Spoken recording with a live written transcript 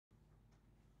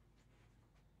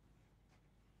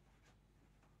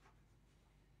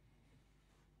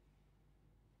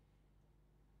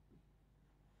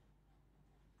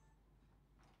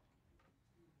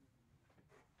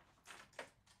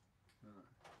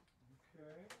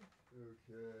Okay.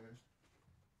 Okay.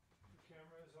 The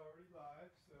camera is already live,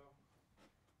 so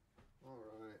All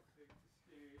right. take the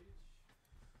stage.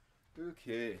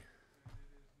 Okay. And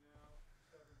it is now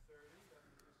 7:30. Let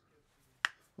me just get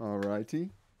All righty.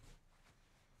 the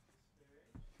stage.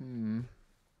 Hmm. And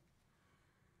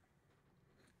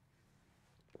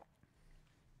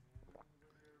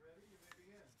when you're ready, you may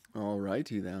begin. All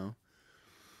righty now.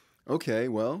 Okay,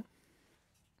 well,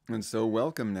 and so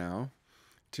welcome now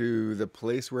to the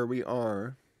place where we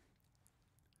are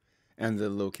and the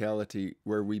locality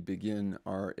where we begin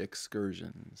our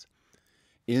excursions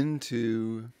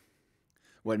into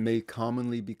what may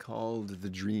commonly be called the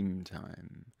dream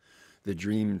time. The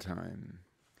dream time,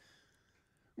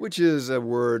 which is a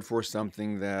word for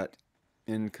something that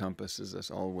encompasses us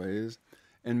always.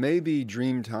 And maybe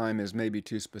dream time is maybe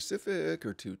too specific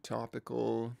or too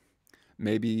topical.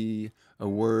 Maybe a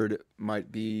word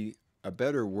might be a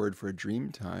better word for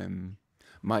dream time,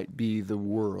 might be the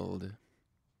world.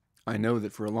 I know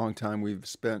that for a long time we've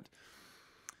spent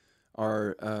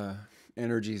our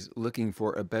energies looking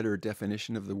for a better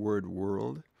definition of the word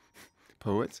world.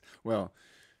 Poets? Well,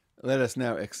 let us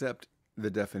now accept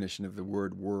the definition of the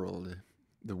word world.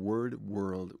 The word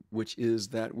world, which is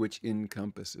that which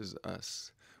encompasses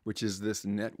us, which is this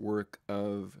network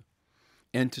of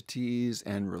entities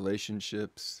and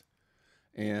relationships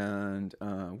and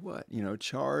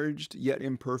charged yet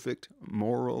imperfect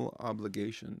moral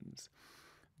obligations.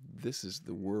 This is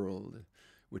the world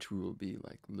which we will be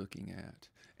looking at.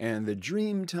 And the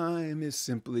dream time is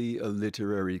simply a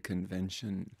literary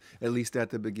convention, at least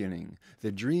at the beginning.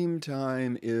 The dream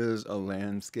time is a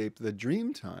landscape. The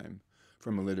dream time,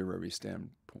 from a literary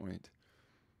standpoint,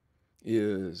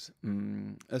 is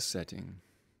a setting,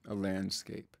 a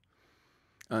landscape,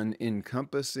 an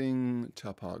encompassing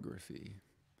topography.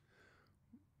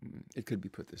 It could be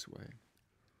put this way.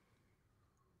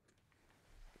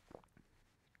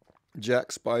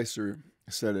 Jack Spicer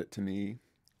said it to me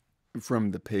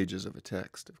from the pages of a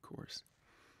text, of course.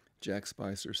 Jack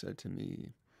Spicer said to me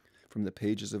from the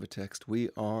pages of a text, we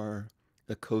are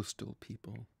a coastal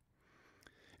people.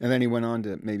 And then he went on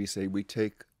to maybe say, we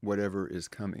take whatever is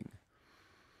coming.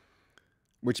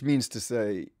 Which means to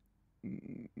say,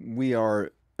 we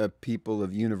are a people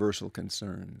of universal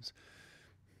concerns.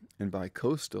 And by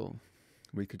coastal,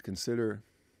 we could consider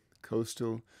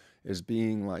coastal as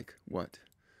being like what?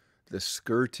 The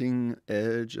skirting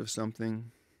edge of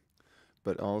something,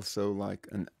 but also like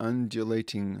an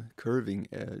undulating, curving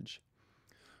edge.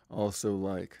 Also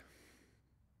like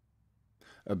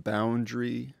a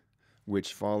boundary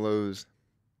which follows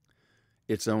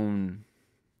its own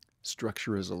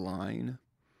structure as a line.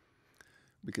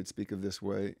 We could speak of it this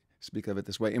way,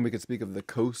 and we could speak of the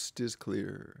coast is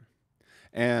clear.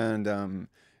 And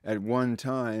at one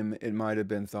time, it might have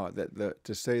been thought that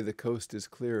to say the coast is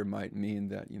clear might mean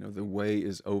that, the way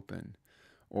is open,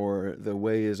 or the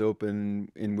way is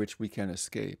open in which we can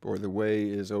escape, or the way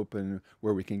is open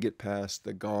where we can get past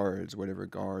the guards, whatever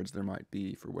guards there might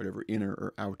be for whatever inner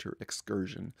or outer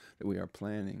excursion that we are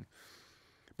planning.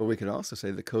 But we could also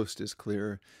say the coast is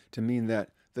clear to mean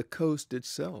that the coast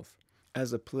itself,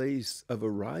 as a place of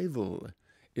arrival,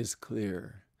 is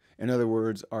clear. In other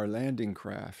words, our landing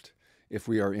craft, if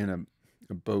we are in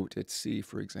a boat at sea,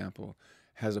 for example,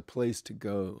 has a place to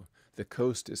go. The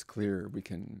coast is clear. We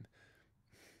can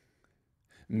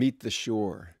meet the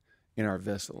shore in our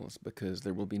vessels because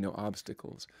there will be no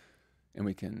obstacles, and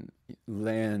we can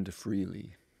land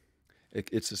freely.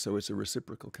 It's a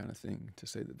reciprocal kind of thing to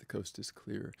say that the coast is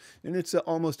clear. And it's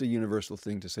almost a universal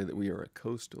thing to say that we are a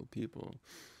coastal people.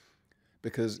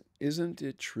 Because isn't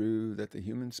it true that the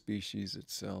human species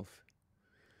itself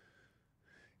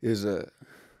is a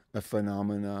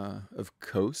phenomena of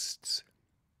coasts?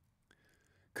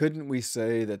 Couldn't we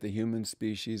say that the human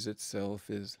species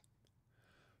itself is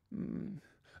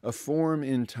a form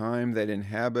in time that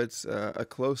inhabits a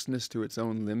closeness to its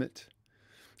own limit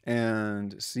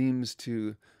and seems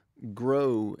to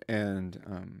grow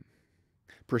and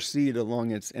proceed along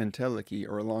its entelechy,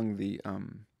 or along the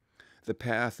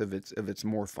path of its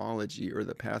morphology, or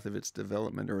the path of its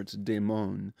development, or its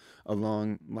daemon,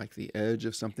 along like the edge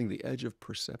of something, the edge of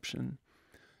perception?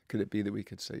 Could it be that we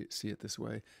could see it this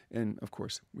way? And of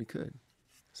course we could.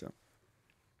 So,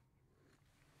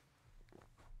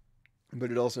 but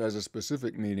it also has a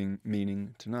specific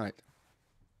meaning tonight.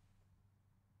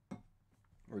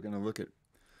 We're going to look at,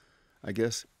 I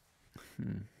guess,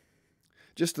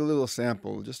 just a little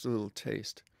sample, just a little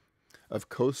taste of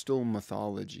coastal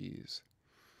mythologies,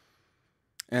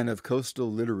 and of coastal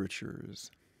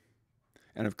literatures,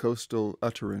 and of coastal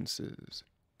utterances,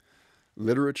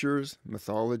 literatures,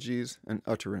 mythologies, and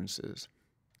utterances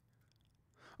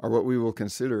are what we will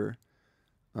consider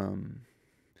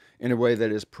in a way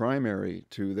that is primary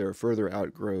to their further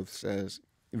outgrowths as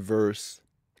verse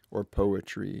or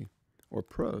poetry or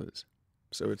prose.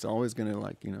 So it's always going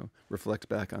to reflect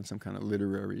back on some kind of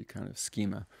literary kind of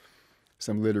schema,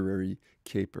 some literary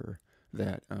caper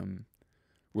that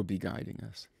will be guiding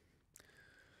us.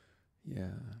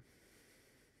 Yeah.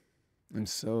 And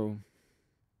so,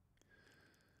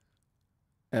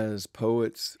 as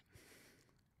poets,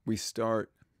 we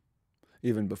start,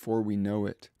 even before we know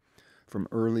it, from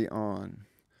early on,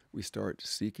 we start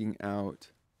seeking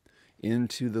out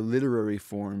into the literary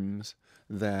forms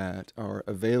that are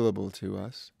available to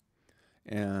us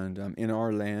and in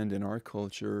our land, in our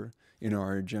culture, in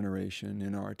our generation,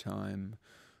 in our time,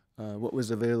 what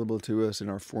was available to us in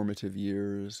our formative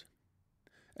years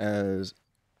as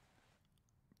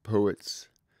poets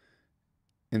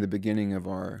in the beginning of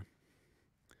our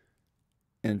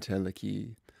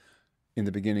entelechy, in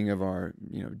the beginning of our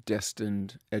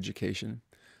destined education.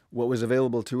 What was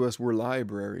available to us were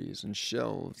libraries and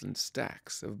shelves and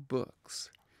stacks of books.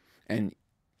 And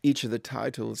each of the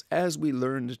titles, as we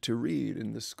learned to read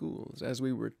in the schools, as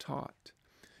we were taught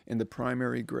in the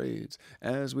primary grades,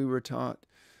 as we were taught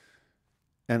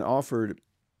and offered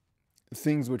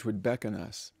things which would beckon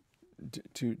us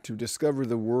to discover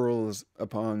the worlds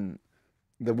behind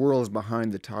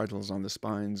the titles on the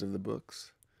spines of the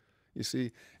books. You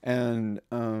see, and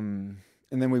then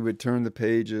we would turn the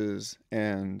pages,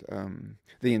 and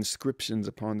the inscriptions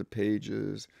upon the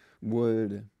pages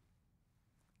would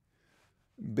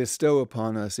bestow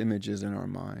upon us images in our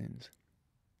minds.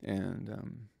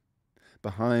 And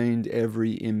behind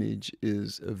every image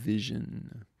is a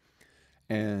vision.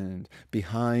 And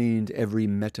behind every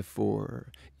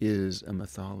metaphor is a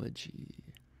mythology.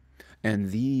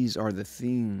 And these are the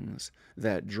things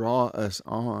that draw us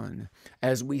on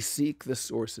as we seek the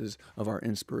sources of our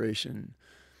inspiration,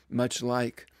 much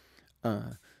like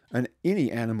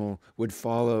any animal would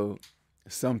follow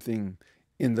something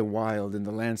in the wild, in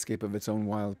the landscape of its own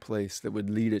wild place, that would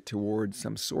lead it towards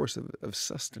some source of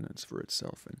sustenance for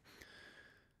itself.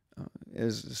 And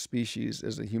as a species,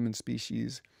 as a human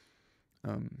species,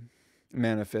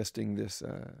 manifesting this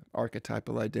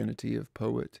archetypal identity of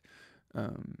poet,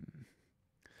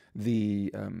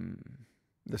 the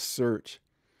search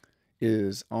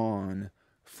is on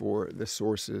for the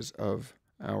sources of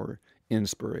our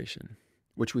inspiration,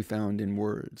 which we found in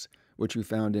words, which we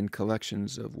found in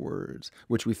collections of words,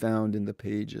 which we found in the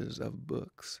pages of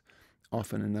books,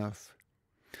 often enough.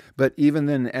 But even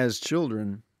then, as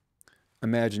children,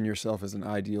 imagine yourself as an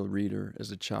ideal reader as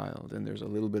a child, and there's a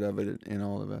little bit of it in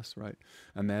all of us, right?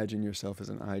 Imagine yourself as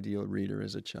an ideal reader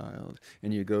as a child,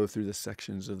 and you go through the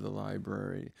sections of the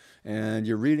library, and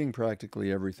you're reading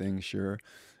practically everything, sure,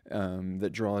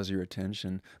 that draws your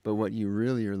attention, but what you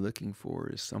really are looking for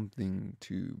is something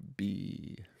to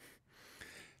be,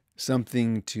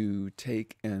 something to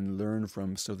take and learn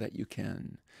from so that you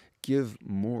can give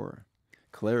more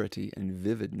clarity and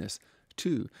vividness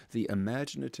to the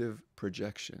imaginative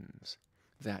projections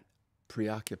that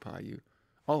preoccupy you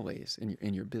always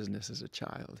in your business as a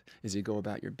child, as you go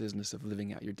about your business of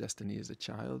living out your destiny as a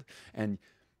child, and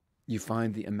you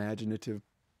find the imaginative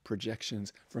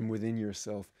projections from within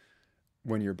yourself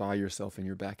when you're by yourself in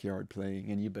your backyard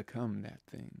playing, and you become that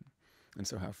thing. And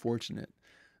so how fortunate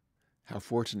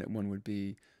one would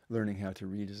be learning how to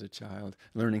read as a child,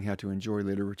 learning how to enjoy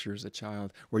literature as a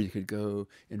child, where you could go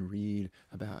and read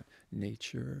about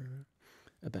nature,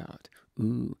 about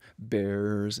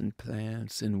bears and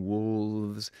plants and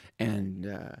wolves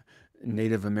and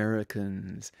Native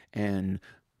Americans and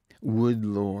wood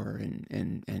lore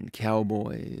and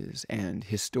cowboys and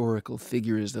historical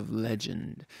figures of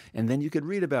legend. And then you could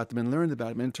read about them and learn about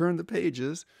them and turn the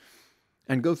pages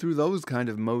and go through those kind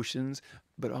of motions,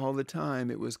 but all the time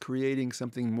it was creating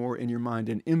something more in your mind,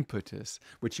 an impetus,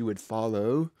 which you would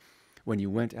follow when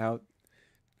you went out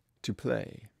to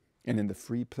play. And in the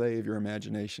free play of your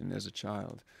imagination as a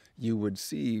child, you would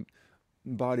see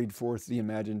bodied forth the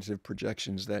imaginative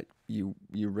projections that you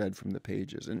read from the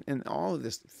pages. And all of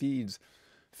this feeds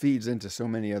into so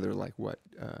many other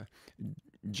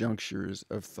junctures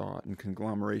of thought and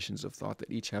conglomerations of thought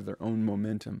that each have their own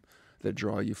momentum that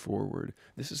draw you forward.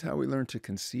 This is how we learn to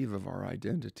conceive of our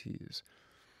identities.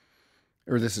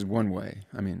 Or this is one way.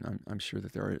 I mean, I'm sure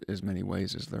that there are as many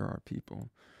ways as there are people.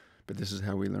 But this is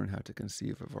how we learn how to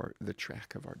conceive of the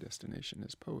track of our destination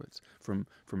as poets from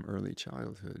early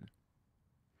childhood.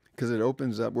 Because it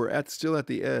opens up, we're still at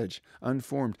the edge,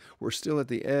 unformed. We're still at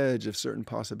the edge of certain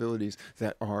possibilities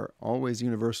that are always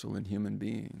universal in human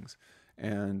beings.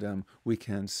 And we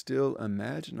can still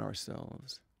imagine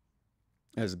ourselves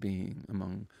as being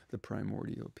among the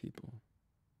primordial people.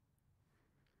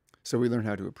 So we learn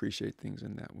how to appreciate things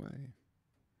in that way.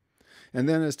 And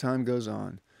then as time goes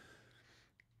on,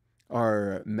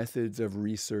 our methods of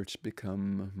research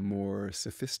become more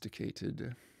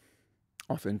sophisticated.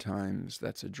 Oftentimes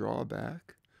that's a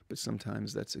drawback, but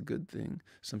sometimes that's a good thing.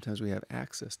 Sometimes we have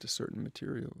access to certain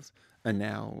materials,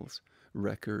 annals,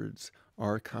 records,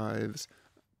 archives.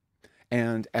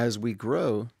 And as we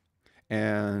grow,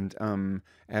 and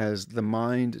as the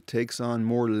mind takes on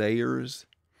more layers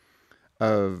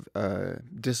of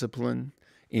discipline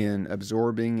in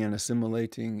absorbing and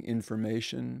assimilating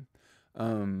information,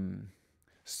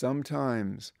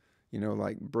 sometimes,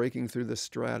 like breaking through the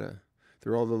strata,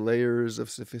 through all the layers of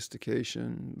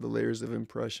sophistication, the layers of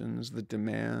impressions, the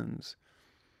demands,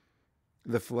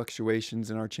 the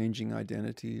fluctuations in our changing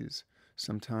identities.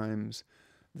 Sometimes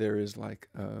there is like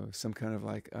some kind of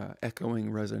like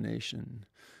echoing resonation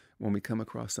when we come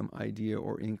across some idea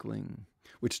or inkling,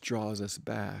 which draws us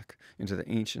back into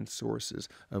the ancient sources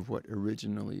of what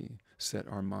originally set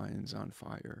our minds on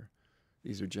fire.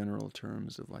 These are general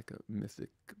terms of like a mythic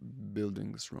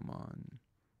Bildungsroman.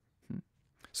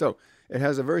 So it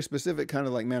has a very specific kind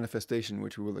of like manifestation,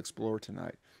 which we will explore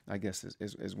tonight, I guess,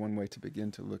 is one way to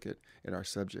begin to look at our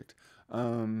subject.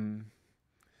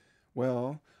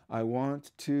 Well, I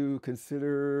want to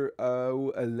consider a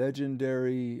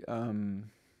legendary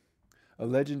kind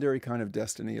of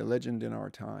destiny, a legend in our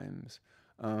times.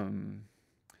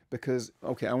 Because,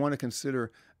 okay, I want to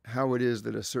consider how it is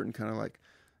that a certain kind of like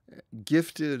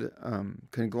gifted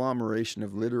conglomeration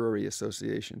of literary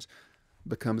associations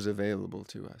becomes available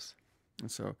to us. And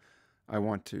so I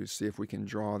want to see if we can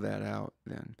draw that out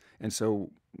then. And so,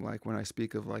 like when I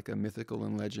speak of like a mythical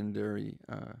and legendary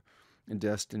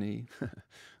destiny,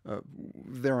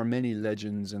 there are many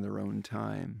legends in their own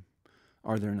time,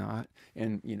 are there not?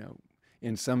 And,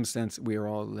 in some sense, we are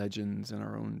all legends in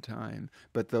our own time.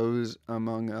 But those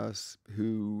among us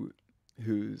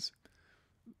whose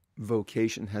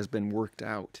vocation has been worked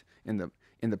out in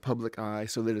the public eye,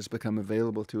 so that it's become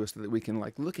available to us, so that we can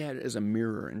like look at it as a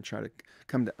mirror and try to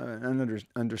come to an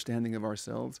understanding of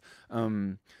ourselves.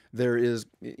 There is,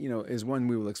 is one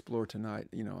we will explore tonight.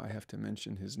 I have to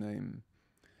mention his name,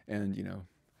 and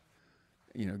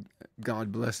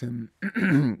God bless him.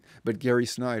 But Gary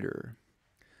Snyder,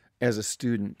 as a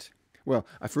student, well,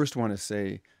 I first want to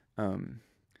say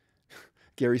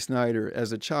Gary Snyder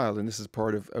as a child, and this is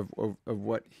part of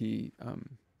what he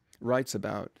writes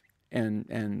about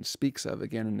and speaks of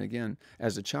again and again.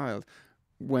 As a child,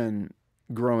 when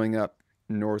growing up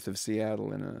north of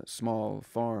Seattle in a small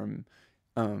farm,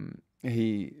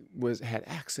 he had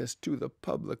access to the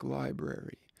public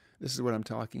library. This is what I'm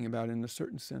talking about in a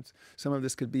certain sense. Some of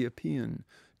this could be a paean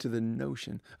to the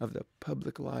notion of the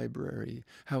public library,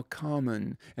 how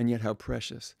common and yet how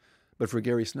precious. But for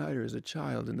Gary Snyder as a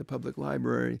child in the public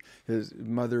library, his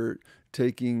mother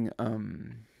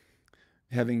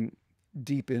having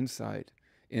deep insight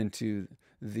into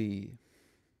the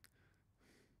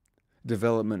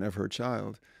development of her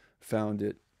child, found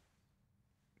it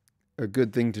a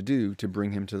good thing to do to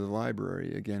bring him to the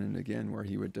library again and again, where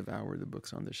he would devour the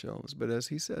books on the shelves. But as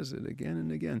he says it again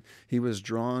and again, he was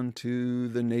drawn to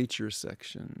the nature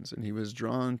sections, and he was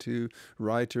drawn to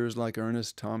writers like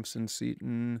Ernest Thompson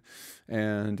Seton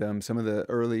and some of the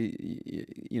early,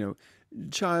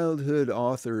 childhood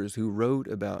authors who wrote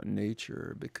about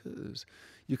nature, because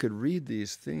you could read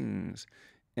these things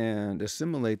and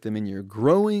assimilate them in your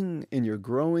growing,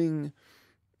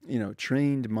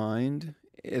 trained mind,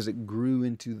 as it grew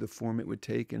into the form it would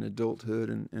take in adulthood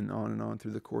and on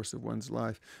through the course of one's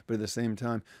life. But at the same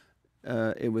time,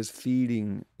 it was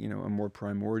feeding, a more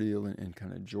primordial and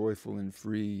kind of joyful and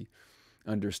free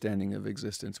understanding of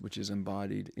existence, which is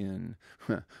embodied in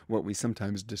what we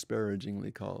sometimes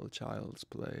disparagingly call child's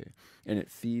play. And it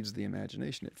feeds the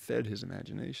imagination. It fed his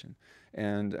imagination.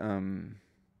 And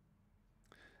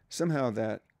somehow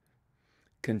that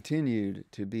continued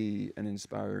to be an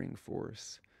inspiring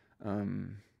force.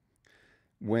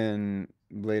 When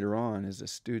later on, as a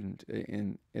student,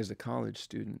 as a college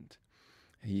student,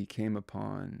 he came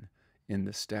upon in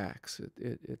the stacks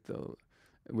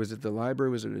was it the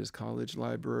library? Was it his college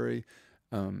library?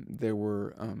 There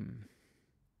were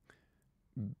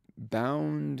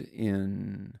bound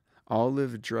in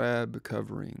olive drab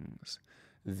coverings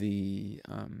the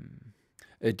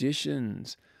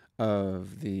editions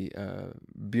of the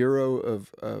Bureau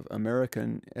of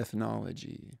American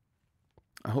Ethnology.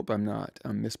 I hope I'm not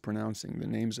mispronouncing the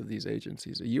names of these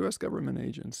agencies. A U.S. government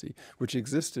agency, which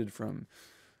existed from,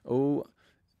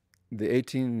 the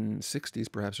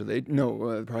 1860s, perhaps, or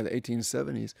probably the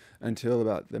 1870s until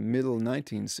about the middle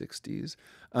 1960s,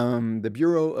 the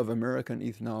Bureau of American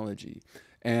Ethnology.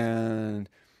 And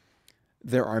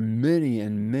there are many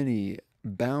and many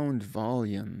bound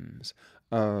volumes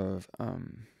of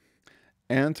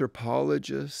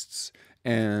anthropologists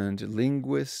and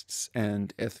linguists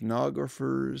and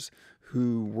ethnographers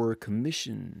who were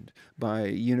commissioned by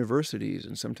universities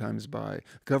and sometimes by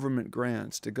government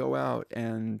grants to go out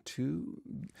and to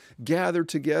gather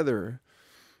together,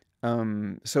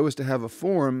 so as to have a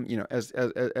form, as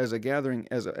a gathering,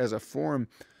 as a form,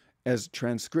 as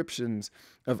transcriptions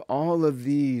of all of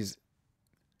these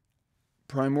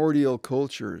primordial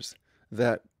cultures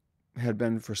that had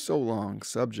been for so long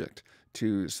subject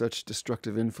to such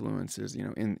destructive influences,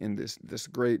 in this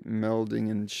great melding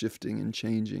and shifting and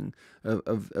changing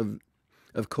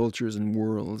of cultures and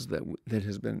worlds that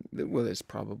has been, well, it's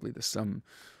probably the sum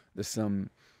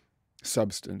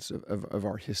substance of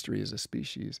our history as a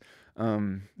species.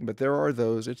 But there are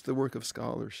those, it's the work of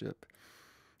scholarship,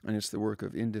 and it's the work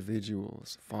of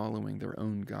individuals following their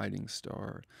own guiding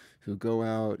star, who go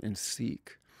out and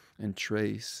seek and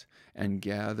trace and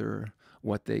gather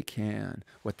what they can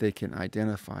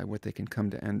identify, what they can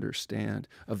come to understand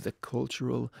of the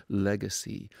cultural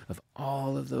legacy of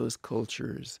all of those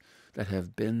cultures that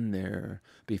have been there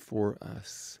before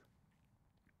us,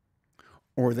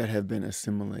 or that have been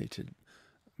assimilated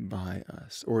by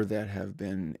us, or that have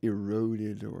been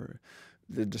eroded, or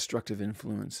the destructive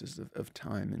influences of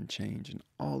time and change and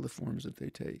all the forms that they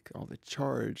take, all the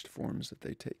charged forms that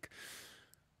they take.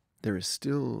 There is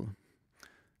still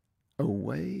a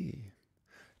way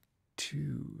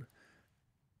to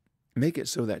make it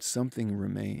so that something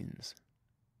remains,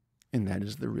 and that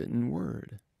is the written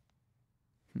word.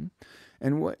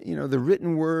 And the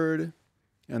written word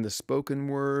and the spoken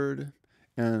word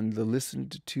and the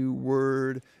listened to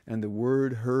word and the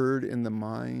word heard in the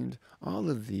mind, all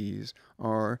of these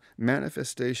are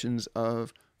manifestations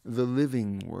of the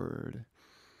living word.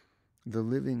 The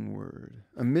living word,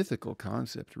 a mythical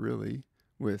concept, really,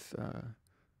 with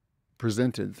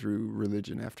presented through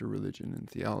religion after religion and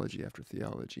theology after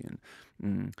theology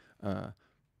and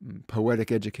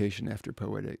poetic education after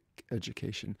poetic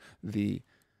education, the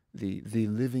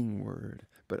living word.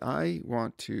 But I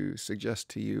want to suggest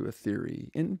to you a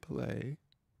theory in play,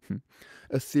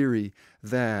 a theory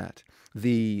that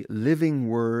the living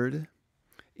word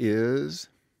is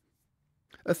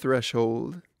a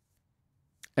threshold,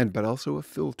 but also a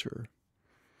filter,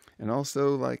 and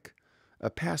also like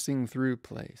a passing through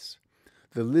place.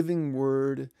 The living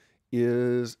word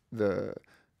is the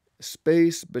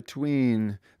space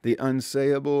between the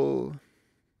unsayable,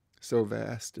 so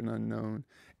vast and unknown,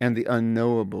 and the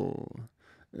unknowable,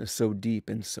 so deep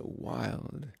and so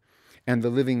wild. And the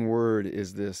living word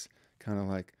is this kind of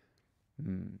like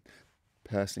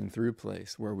passing through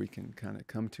place where we can kind of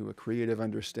come to a creative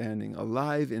understanding,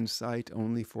 alive in sight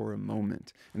only for a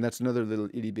moment. And that's another little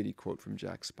itty-bitty quote from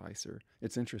Jack Spicer.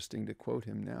 It's interesting to quote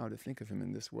him now, to think of him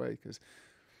in this way, because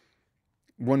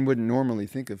one wouldn't normally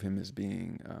think of him as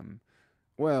being,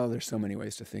 well, there's so many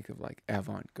ways to think of like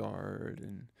avant-garde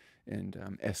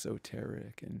and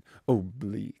esoteric and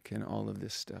oblique and all of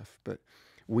this stuff. But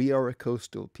we are a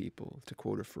coastal people, to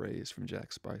quote a phrase from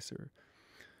Jack Spicer.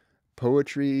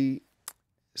 Poetry,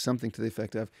 something to the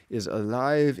effect of, is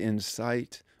alive in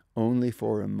sight only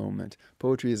for a moment.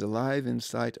 Poetry is alive in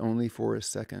sight only for a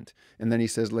second. And then he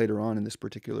says later on in this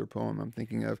particular poem I'm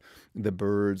thinking of, the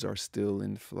birds are still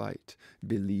in flight.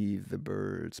 Believe the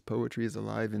birds. Poetry is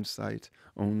alive in sight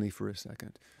only for a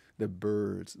second. The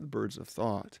birds of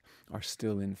thought, are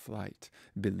still in flight.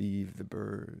 Believe the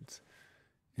birds.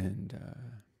 And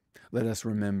let us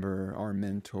remember our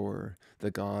mentor,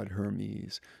 the god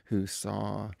Hermes, who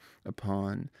saw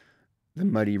upon the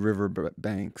muddy river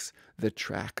banks the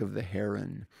track of the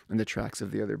heron and the tracks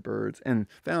of the other birds, and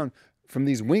found from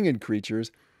these winged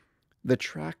creatures the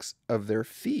tracks of their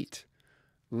feet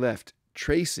left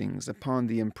tracings upon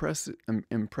the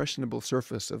impressionable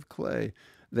surface of clay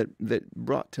that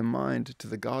brought to mind, to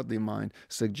the godly mind,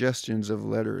 suggestions of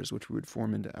letters which would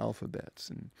form into alphabets.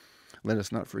 And let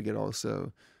us not forget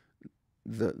also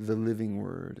the living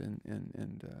word,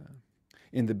 and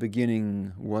in the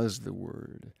beginning was the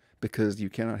word, because you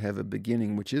cannot have a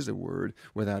beginning which is a word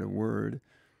without a word,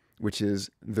 which is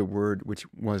the word which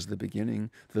was the beginning,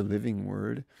 the living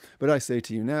word. But I say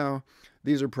to you now,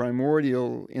 these are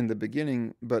primordial in the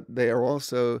beginning, but they are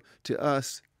also to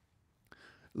us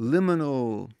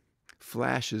liminal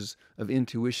flashes of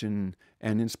intuition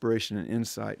and inspiration and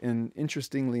insight. And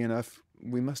interestingly enough,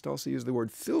 we must also use the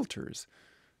word filters,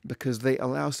 because they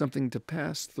allow something to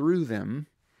pass through them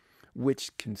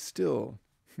which can still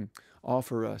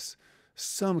offer us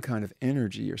some kind of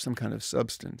energy or some kind of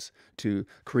substance to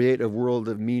create a world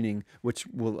of meaning which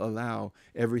will allow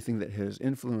everything that has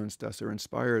influenced us or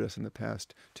inspired us in the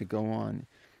past to go on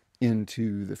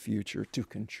into the future, to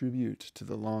contribute to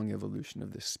the long evolution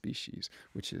of this species,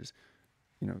 which is,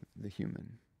 the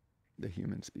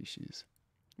human species,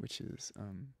 which is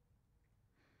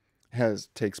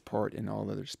takes part in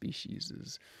all other species,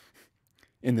 is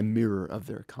in the mirror of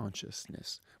their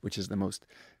consciousness, which is the most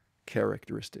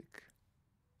characteristic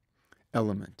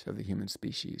element of the human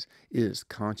species, is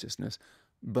consciousness.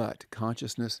 But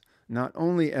consciousness not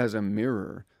only as a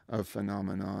mirror of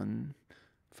phenomena,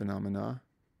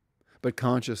 but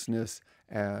consciousness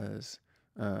as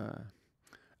a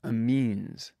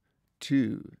means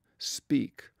to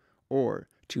speak or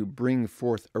to bring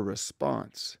forth a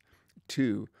response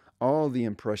to all the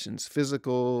impressions,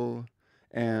 physical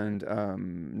and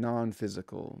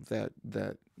non-physical, that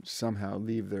somehow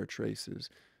leave their traces.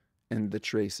 And the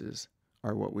traces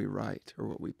are what we write or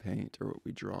what we paint or what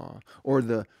we draw, or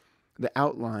the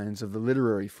outlines of the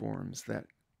literary forms that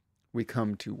we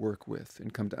come to work with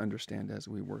and come to understand as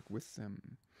we work with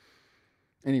them.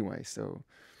 Anyway, so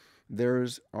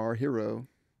there's our hero,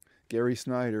 Gary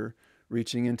Snyder,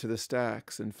 reaching into the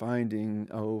stacks and finding,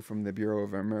 from the Bureau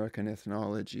of American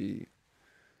Ethnology,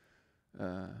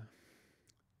 in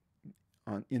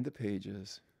the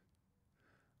pages,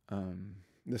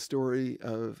 the story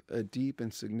of a deep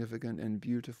and significant and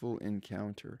beautiful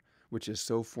encounter, which is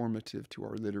so formative to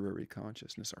our literary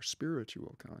consciousness, our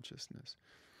spiritual consciousness,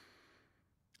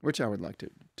 which I would like to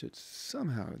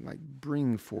somehow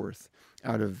bring forth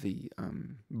out of the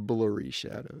blurry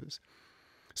shadows.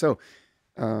 So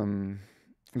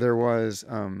there was,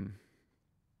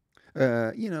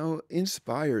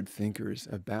 inspired thinkers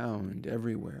abound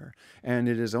everywhere. And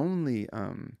it is only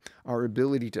our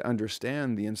ability to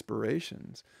understand the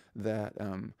inspirations that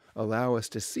allow us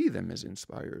to see them as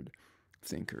inspired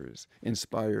thinkers,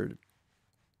 inspired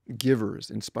givers,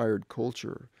 inspired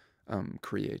culture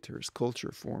creators,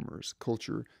 culture formers,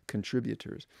 culture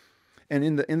contributors. And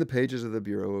in the pages of the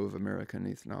Bureau of American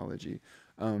Ethnology,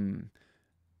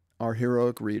 our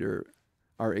heroic reader,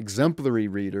 our exemplary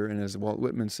reader, and as Walt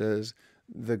Whitman says,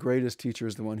 the greatest teacher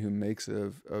is the one who makes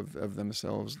of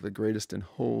themselves the greatest and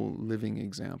whole living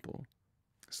example.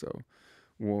 So,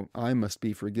 I must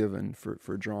be forgiven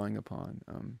for drawing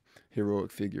upon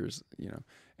heroic figures,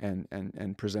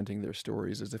 and presenting their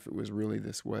stories as if it was really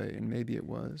this way, and maybe it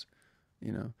was,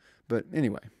 But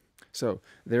anyway, so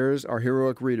there's our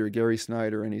heroic reader, Gary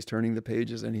Snyder, and he's turning the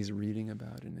pages and he's reading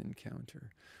about an encounter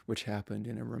which happened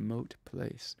in a remote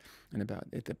place and about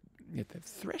at the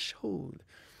threshold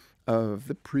of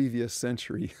the previous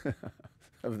century,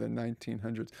 of the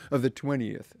 1900s, of the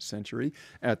 20th century,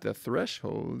 at the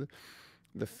threshold,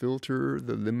 the filter,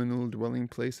 the liminal dwelling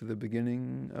place of the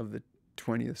beginning of the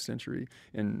 20th century,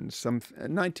 in some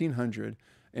 1900,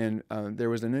 and there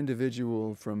was an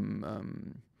individual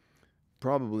from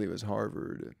probably it was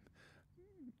Harvard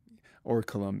or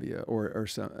Columbia or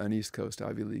an East Coast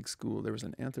Ivy League school. There was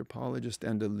an anthropologist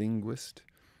and a linguist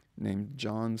named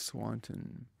John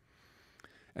Swanton.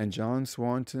 And John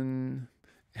Swanton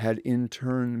had in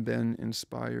turn been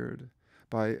inspired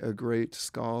by a great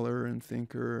scholar and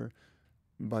thinker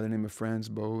by the name of Franz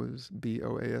Boas,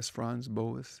 B-O-A-S, Franz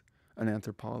Boas, an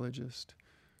anthropologist.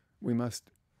 We must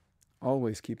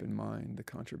always keep in mind the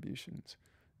contributions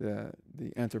that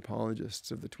the anthropologists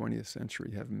of the 20th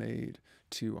century have made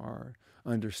to our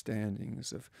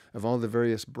understandings of all the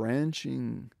various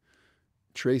branching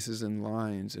traces and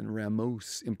lines and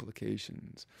Ramos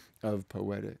implications of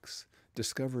poetics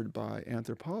discovered by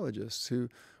anthropologists who,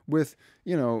 with,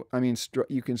 you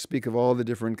can speak of all the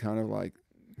different kind of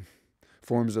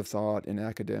forms of thought and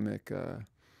academic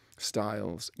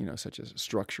styles, such as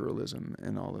structuralism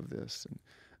and all of this.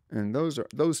 And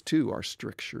those too are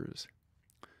strictures.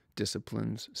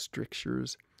 Disciplines,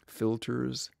 strictures,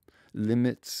 filters,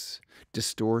 limits,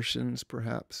 distortions,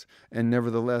 perhaps. And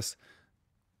nevertheless,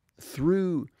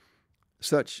 through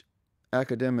such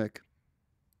academic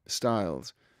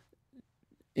styles,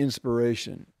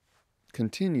 inspiration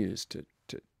continues to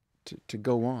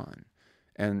go on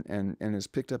and is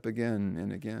picked up again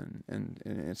and again. And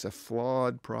it's a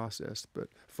flawed process, but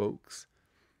folks,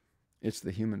 it's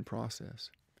the human process.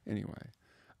 Anyway,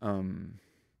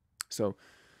 So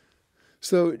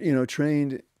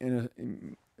trained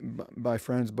by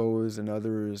Franz Boas and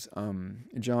others,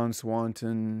 John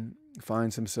Swanton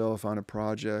finds himself on a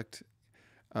project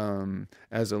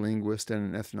as a linguist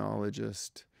and an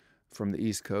ethnologist from the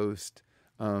East Coast,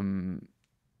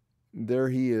 there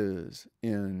he is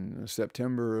in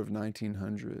September of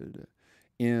 1900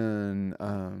 in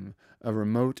a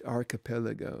remote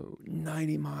archipelago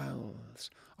 90 miles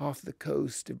off the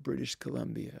coast of British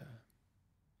Columbia.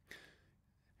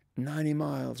 90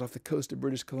 miles off the coast of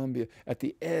British Columbia, at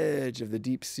the edge of the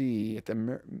deep sea, at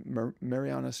the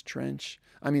Marianas Trench.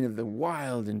 I mean, of the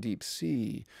wild and deep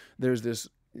sea. There's this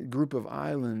group of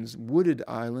islands, wooded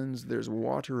islands. There's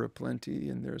water aplenty,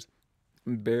 and there's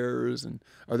bears and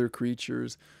other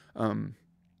creatures. And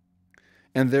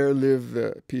there live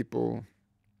the people,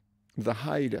 the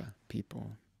Haida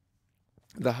people.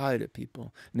 The Haida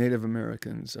people, Native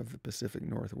Americans of the Pacific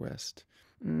Northwest.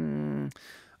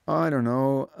 I don't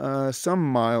know, some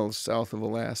miles south of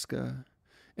Alaska,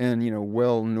 and,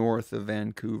 well north of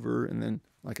Vancouver, and then,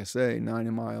 like I say, 90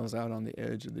 miles out on the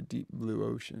edge of the deep blue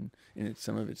ocean in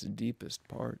some of its deepest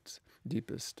parts,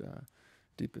 deepest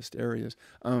areas.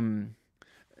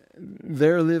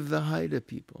 There live the Haida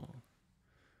people,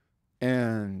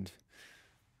 and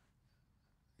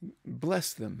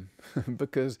bless them,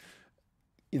 because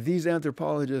these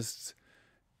anthropologists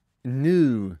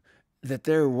knew that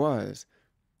there was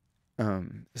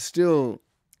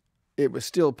it was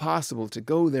still possible to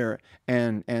go there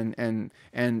and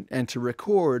to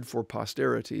record for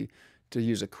posterity, to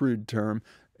use a crude term,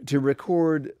 to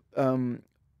record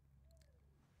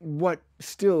what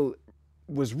still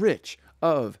was rich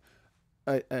of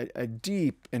a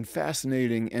deep and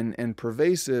fascinating and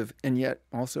pervasive and yet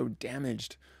also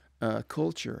damaged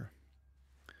culture.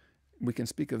 We can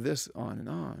speak of this on and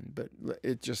on, but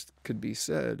it just could be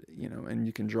said, and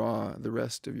you can draw the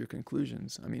rest of your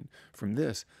conclusions, from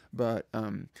this. But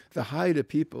the Haida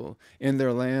people in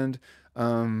their land,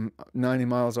 90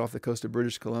 miles off the coast of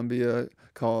British Columbia,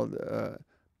 called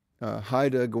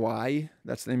Haida Gwaii.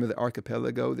 That's the name of the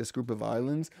archipelago, this group of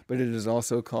islands, but it is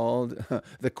also called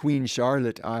the Queen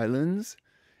Charlotte Islands.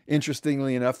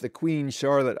 Interestingly enough, the Queen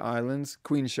Charlotte Islands,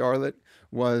 Queen Charlotte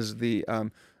was the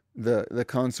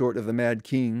consort of the Mad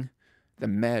King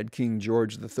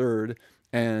George III,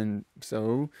 and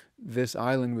so this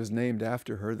island was named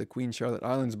after her, the Queen Charlotte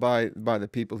Islands, by the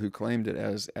people who claimed it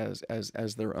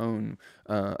as their own,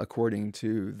 according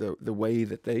to the way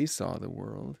that they saw the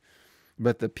world.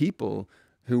 But the people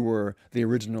who were the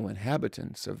original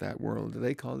inhabitants of that world,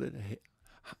 they called it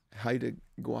Haida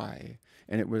Gwaii,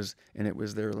 and it was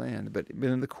their land. But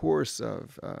in the course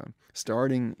of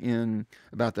starting in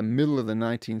about the middle of the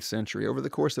 19th century, over the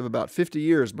course of about 50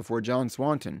 years before John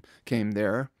Swanton came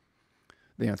there,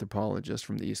 the anthropologist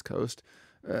from the East Coast,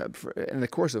 in the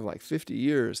course of like 50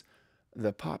 years,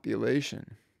 the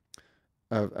population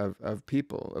of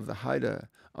people of the Haida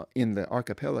in the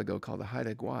archipelago called the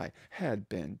Haida Gwaii had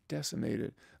been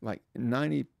decimated. Like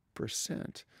 90%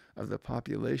 of the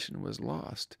population was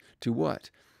lost to what?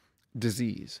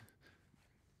 Disease.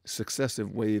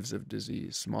 Successive waves of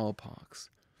disease, smallpox,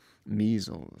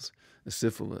 measles,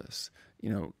 syphilis,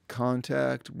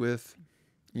 contact with,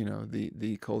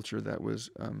 the culture that was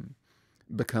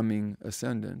becoming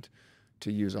ascendant,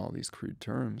 to use all these crude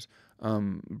terms,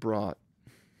 brought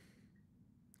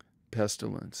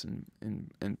pestilence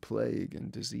and plague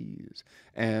and disease.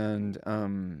 And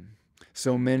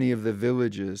so many of the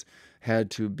villages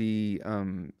had to be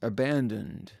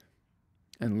abandoned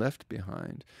and left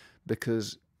behind,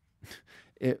 because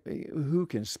who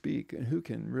can speak and who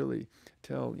can really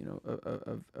tell,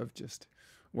 of just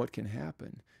what can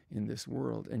happen in this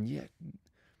world? And yet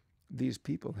these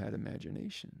people had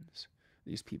imaginations.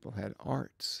 These people had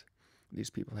arts. These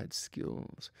people had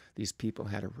skills. These people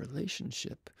had a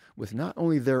relationship with not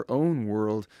only their own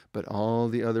world, but all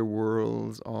the other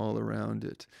worlds all around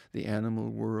it. The animal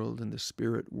world and the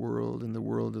spirit world and the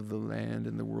world of the land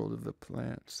and the world of the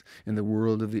plants and the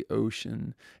world of the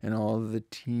ocean and all of the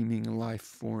teeming life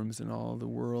forms in all the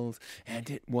worlds. And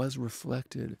it was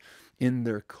reflected in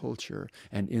their culture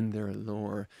and in their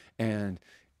lore. And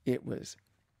it was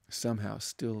somehow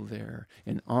still there.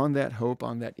 And on that hope,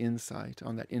 on that insight,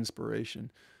 on that inspiration,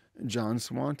 John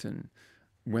Swanton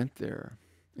went there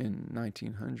in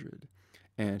 1900.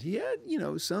 And he had,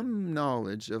 some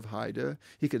knowledge of Haida.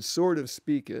 He could sort of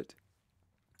speak it.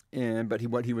 But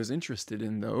what he was interested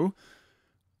in, though,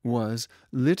 was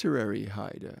literary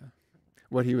Haida.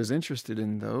 What he was interested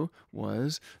in, though,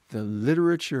 was the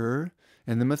literature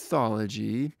and the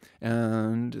mythology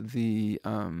and the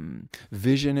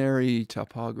visionary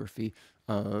topography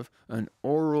of an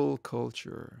oral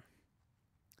culture.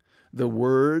 The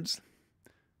words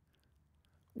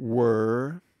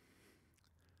were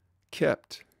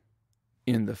kept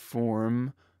in the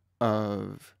form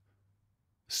of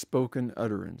spoken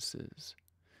utterances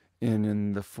and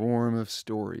in the form of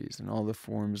stories and all the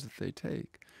forms that they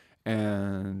take.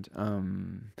 And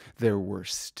there were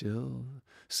still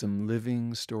some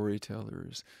living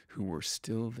storytellers who were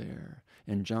still there.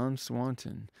 And John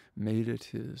Swanton made it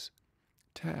his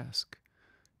task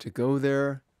to go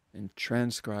there and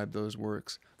transcribe those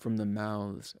works from the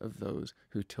mouths of those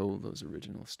who told those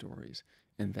original stories.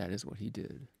 And that is what he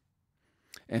did.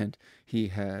 And he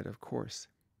had, of course,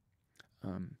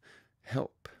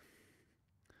 help.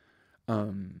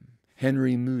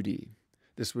 Henry Moody,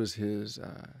 this was his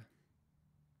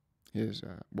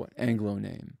Anglo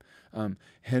name.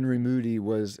 Henry Moody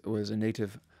was a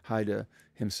native Haida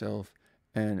himself,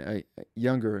 and a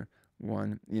younger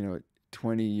one,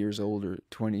 20 years older,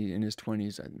 20 in his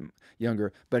 20s,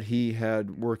 younger, but he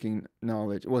had working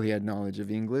knowledge. Well, he had knowledge of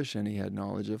English and he had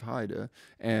knowledge of Haida,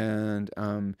 and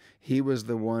he was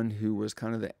the one who was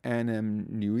kind of the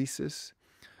anamnesis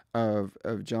of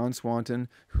John Swanton,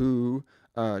 who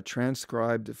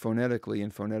transcribed phonetically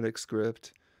in phonetic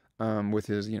script with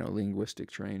his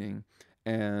linguistic training,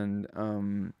 and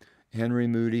Henry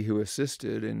Moody, who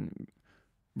assisted in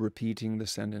repeating the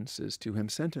sentences to him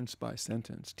sentence by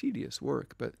sentence. Tedious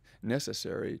work, but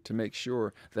necessary to make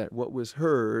sure that what was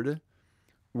heard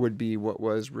would be what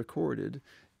was recorded,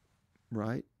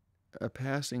 right? A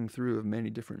passing through of many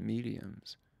different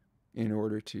mediums in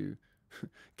order to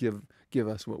give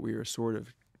us what we are sort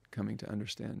of coming to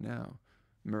understand now.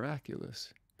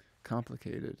 Miraculous,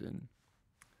 complicated, and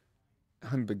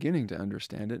I'm beginning to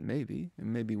understand it, maybe,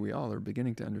 and maybe we all are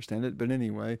beginning to understand it, but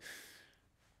anyway,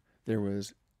 there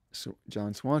was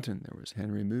John Swanton, there was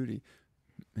Henry Moody,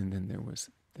 and then there was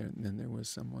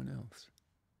someone else,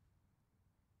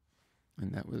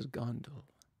 and that was Gondel.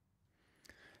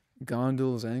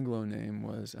 Gondel's Anglo name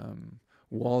was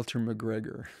Walter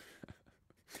McGregor.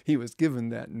 He was given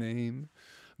that name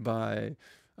by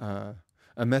a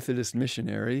Methodist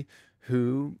missionary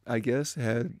who, I guess,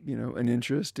 had an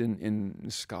interest in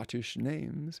Scottish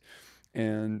names,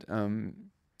 and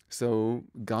so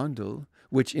Gondel,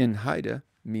 which in Haida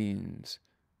means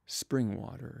spring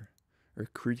water or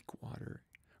creek water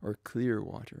or clear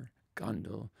water,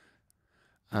 Gondel.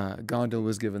 Gondel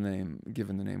was given the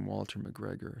name Walter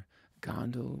McGregor.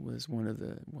 Gondel was one of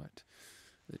the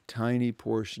tiny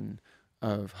portion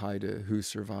of Haida who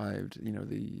survived,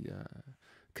 the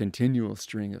continual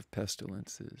string of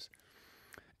pestilences.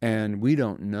 And we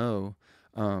don't know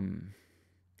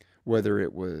whether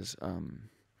it was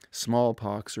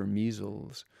smallpox or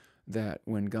measles that,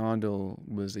 when Gondel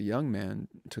was a young man,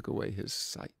 took away his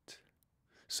sight.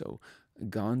 So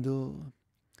Gondel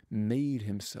made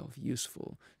himself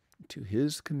useful to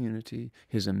his community,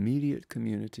 his immediate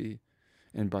community,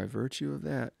 and by virtue of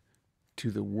that,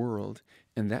 to the world.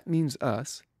 And that means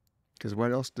us, because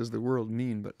what else does the world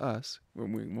mean but us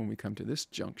when we come to this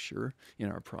juncture in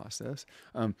our process?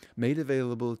 Made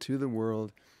available to the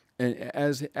world, and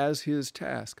as his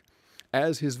task,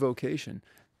 as his vocation,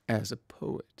 as a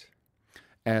poet,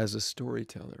 as a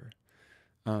storyteller.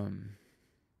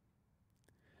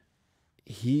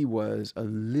 He was a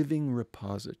living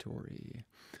repository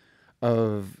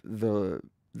of the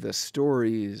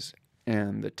stories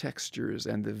and the textures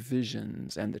and the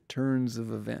visions and the turns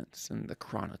of events and the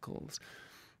chronicles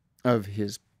of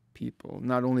his people,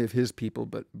 not only of his people,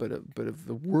 but of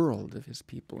the world of his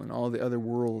people and all the other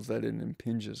worlds that it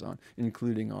impinges on,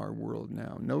 including our world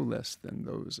now, no less than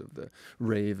those of the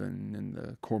raven and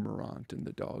the cormorant and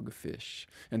the dogfish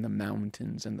and the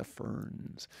mountains and the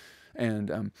ferns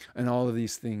and all of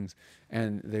these things.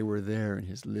 And they were there in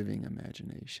his living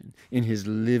imagination, in his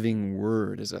living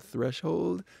word, as a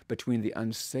threshold between the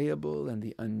unsayable and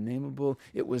the unnameable.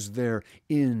 It was there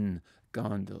in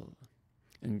Gondel.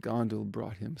 And Gondel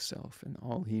brought himself and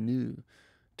all he knew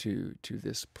to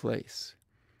this place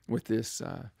with this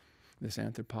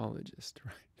anthropologist,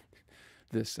 right?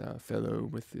 This fellow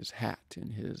with his hat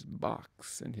and his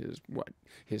box and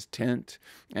his tent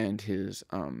and his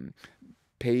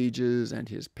pages and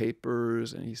his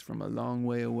papers, and he's from a long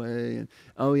way away, and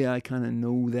oh yeah, I kind of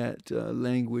know that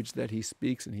language that he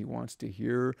speaks, and he wants to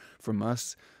hear from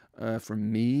us,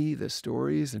 from me, the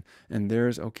stories, and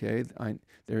there's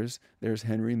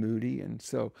Henry Moody, and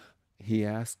so he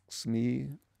asks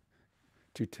me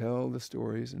to tell the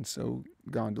stories, and so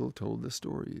Gondel told the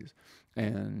stories,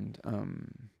 and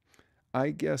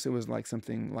I guess it was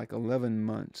something like 11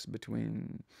 months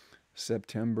between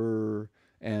September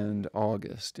and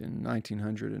August in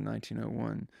 1900 and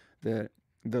 1901 that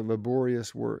the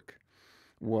laborious work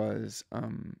was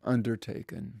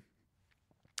undertaken.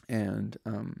 And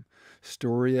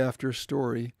story after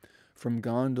story from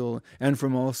Gondel and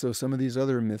from also some of these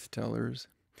other myth tellers,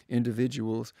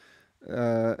 individuals,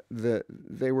 that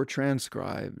they were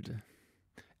transcribed.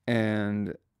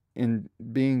 And in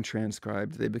being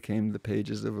transcribed, they became the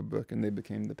pages of a book, and they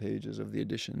became the pages of the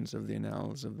editions of the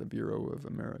Annals of the Bureau of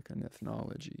American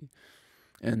Ethnology.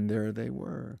 And there they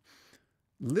were,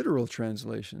 literal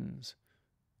translations.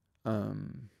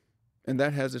 And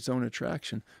that has its own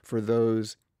attraction for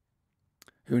those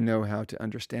who know how to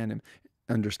understand them,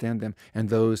 and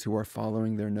those who are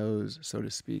following their nose, so to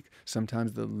speak.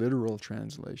 Sometimes the literal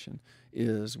translation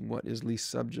is what is least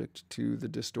subject to the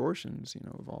distortions,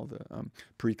 of all the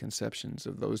preconceptions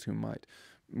of those who might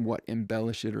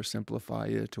embellish it or simplify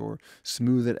it or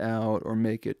smooth it out or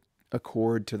make it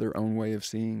accord to their own way of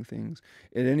seeing things.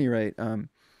 At any rate,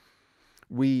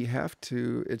 we have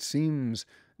to, it seems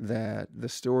that the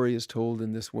story is told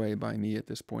in this way by me at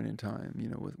this point in time,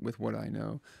 with what I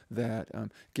know, that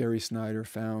Gary Snyder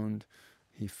found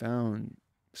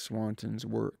Swanton's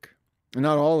work.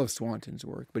 Not all of Swanton's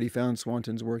work, but he found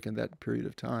Swanton's work in that period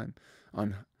of time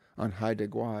on Haida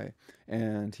Gwaii,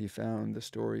 and he found the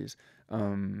stories.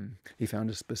 He found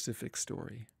a specific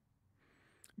story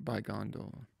by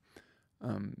Gondal,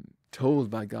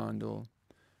 told by Gondal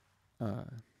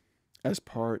as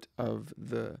part of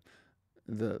the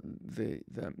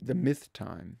myth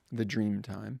time, the dream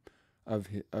time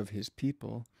of his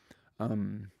people.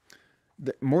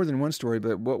 More than one story,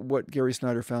 but what Gary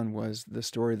Snyder found was the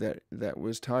story that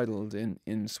was titled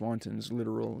in Swanton's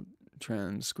literal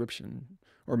transcription,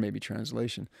 or maybe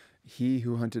translation, "He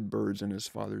Who Hunted Birds in His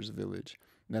Father's Village."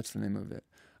 That's the name of it,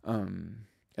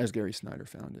 as Gary Snyder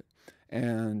found it.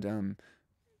 And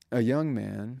a young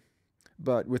man,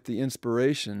 but with the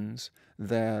inspirations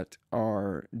that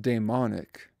are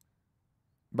daemonic,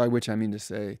 by which I mean to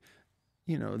say,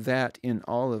 that in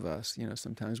all of us,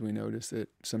 sometimes we notice it,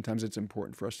 sometimes it's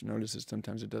important for us to notice it,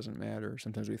 sometimes it doesn't matter,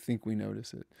 sometimes we think we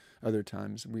notice it, other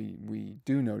times we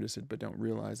do notice it but don't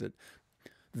realize it.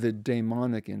 The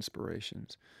daemonic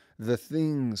inspirations, the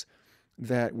things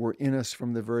that were in us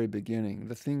from the very beginning,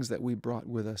 the things that we brought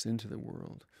with us into the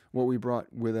world, what we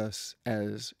brought with us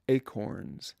as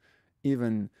acorns,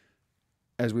 even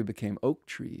as we became oak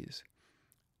trees.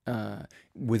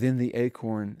 Within the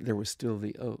acorn, there was still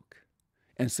the oak.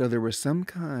 And so there was some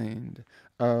kind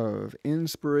of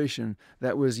inspiration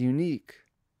that was unique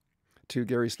to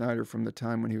Gary Snyder from the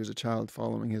time when he was a child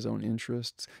following his own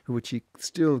interests, which he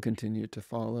still continued to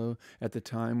follow at the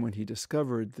time when he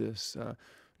discovered this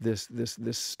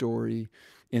story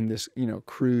in this,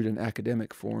 crude and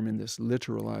academic form, in this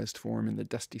literalized form, in the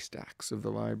dusty stacks of the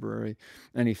library.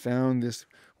 And he found this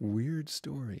weird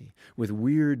story with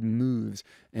weird moves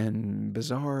and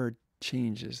bizarre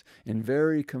changes and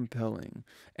very compelling.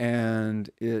 And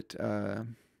it,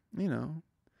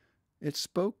 it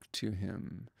spoke to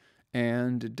him.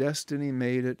 And destiny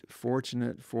made it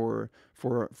fortunate for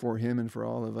him and for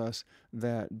all of us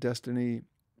that destiny,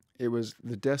 it was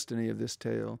the destiny of this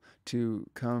tale to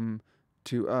come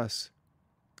to us,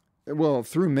 well,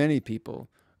 through many people,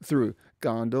 through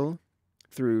Gondal,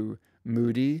 through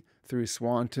Moody, through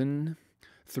Swanton,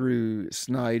 through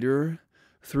Snyder,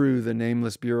 through the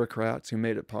nameless bureaucrats who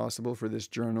made it possible for this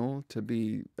journal to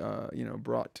be,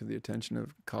 brought to the attention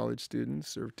of college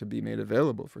students, or to be made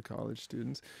available for college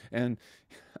students. And,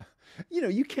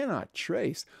 you cannot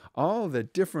trace all the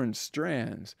different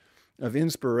strands of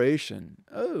inspiration.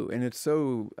 Oh, and it's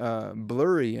so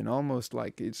blurry and almost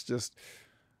like it's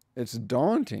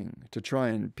daunting to try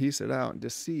and piece it out and to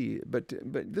see. But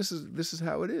this is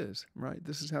how it is, right?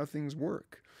 This is how things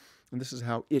work, and this is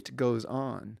how it goes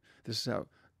on. This is how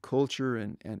culture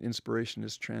and inspiration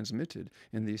is transmitted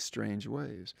in these strange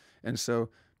ways. And so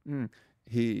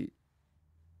he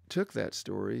took that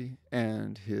story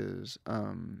and his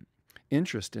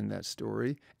interest in that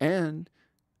story and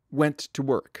went to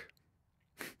work.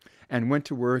 And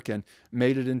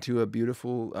made it into a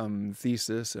beautiful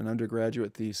thesis, an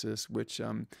undergraduate thesis, which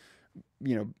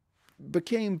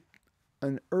became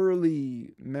an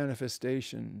early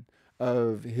manifestation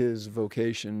of his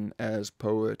vocation as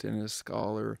poet and as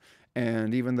scholar.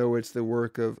 And even though it's the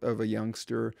work of a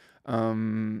youngster,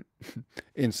 in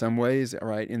some ways,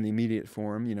 right, in the immediate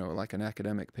form, like an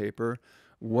academic paper,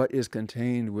 what is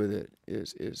contained with it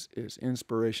is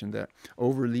inspiration that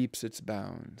overleaps its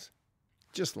bounds,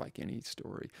 just like any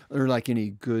story, or like any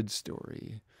good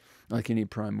story, like any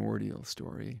primordial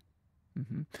story.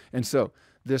 And so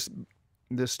this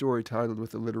story, titled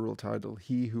with the literal title,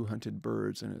 "He Who Hunted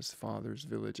Birds in His Father's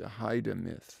Village," a Haida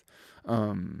myth.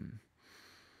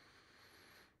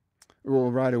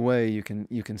 Well, right away you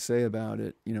can say about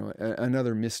it,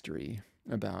 another mystery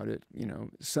about it,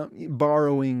 some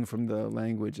borrowing from the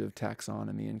language of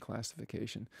taxonomy and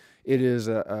classification. It is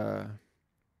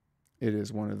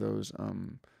one of those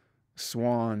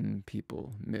swan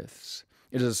people myths.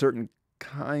 It is a certain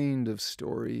kind of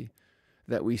story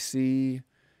that we see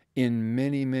in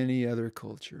many, many other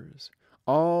cultures.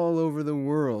 All over the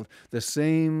world, the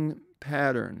same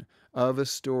pattern of a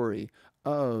story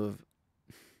of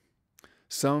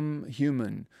some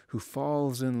human who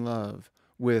falls in love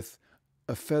with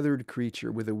a feathered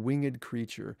creature, with a winged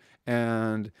creature,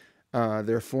 and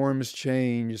their forms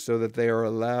change so that they are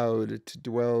allowed to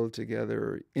dwell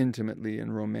together intimately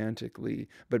and romantically.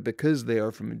 But because they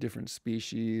are from a different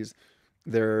species,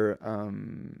 the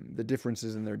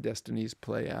differences in their destinies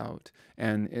play out,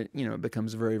 and it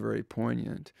becomes very, very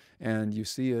poignant. And you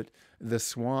see it, the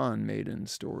Swan Maiden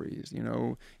stories.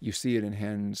 You see it in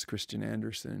Hans Christian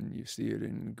Andersen. You see it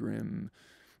in Grimm.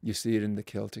 You see it in the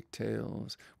Celtic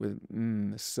tales with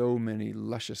so many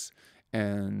luscious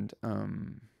and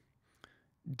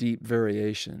deep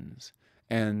variations.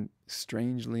 And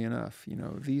strangely enough,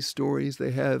 these stories, they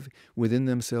have within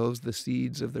themselves the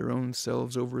seeds of their own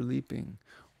selves overleaping.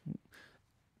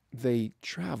 They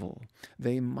travel,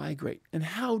 they migrate. And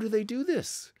how do they do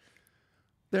this?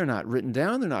 They're not written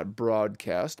down, they're not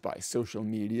broadcast by social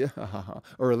media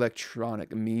or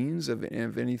electronic means of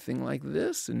anything like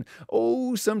this. And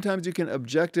sometimes you can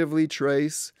objectively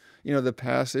trace, the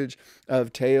passage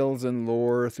of tales and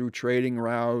lore through trading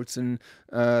routes and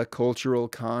cultural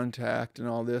contact and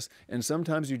all this. And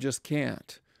sometimes you just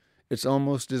can't. It's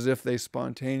almost as if they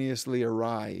spontaneously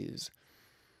arise.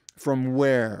 From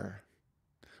where?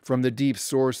 From the deep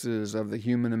sources of the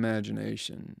human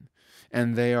imagination.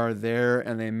 And they are there,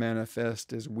 and they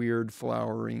manifest as weird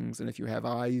flowerings. And if you have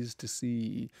eyes to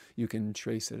see, you can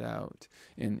trace it out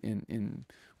in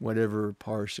whatever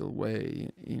partial way,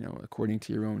 according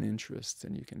to your own interests.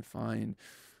 And you can find,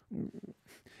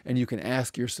 and you can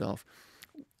ask yourself,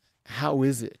 how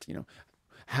is it?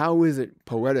 How is it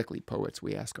poetically, poets,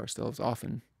 we ask ourselves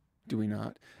often, do we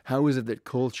not? How is it that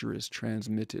culture is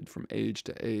transmitted from age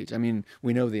to age? I mean,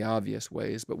 we know the obvious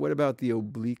ways, but what about the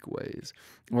oblique ways?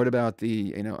 What about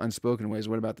the unspoken ways?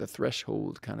 What about the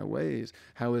threshold kind of ways?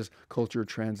 How is culture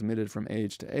transmitted from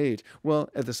age to age? Well,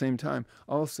 at the same time,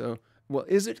 also,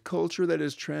 is it culture that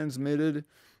is transmitted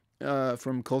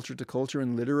from culture to culture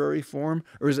in literary form,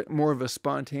 or is it more of a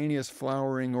spontaneous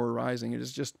flowering or rising? It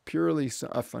is just purely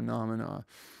a phenomena,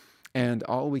 and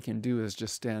all we can do is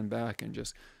just stand back and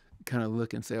just kind of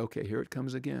look and say, okay, here it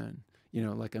comes again.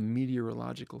 Like a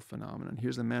meteorological phenomenon.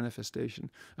 Here's a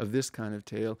manifestation of this kind of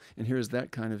tale, and here's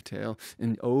that kind of tale.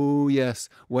 And yes,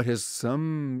 what has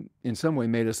in some way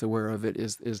made us aware of it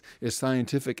is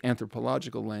scientific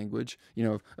anthropological language,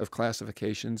 of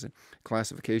classifications and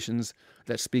classifications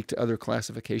that speak to other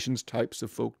classifications, types of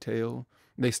folk tale.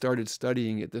 They started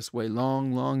studying it this way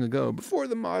long, long ago, before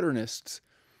the modernists.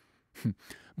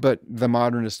 But the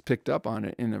modernists picked up on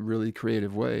it in a really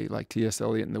creative way, like T.S.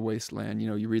 Eliot in The Wasteland.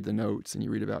 You read the notes and you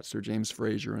read about Sir James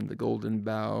Fraser and the Golden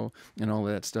Bough and all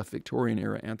of that stuff, Victorian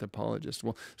era anthropologists.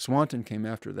 Well, Swanton came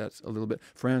after that a little bit.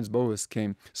 Franz Boas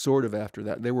came sort of after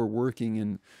that. They were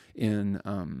working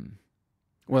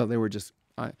they were just,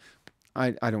 I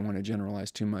don't want to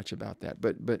generalize too much about that,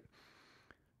 but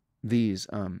these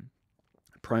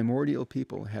primordial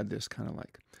people had this kind of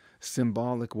like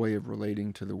symbolic way of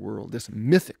relating to the world, this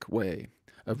mythic way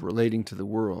of relating to the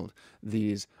world,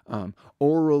 these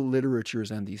oral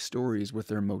literatures and these stories with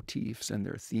their motifs and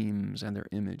their themes and their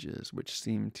images, which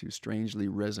seem to strangely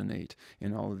resonate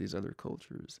in all of these other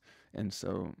cultures. And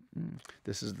so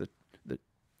this is the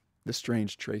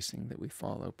strange tracing that we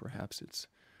follow. Perhaps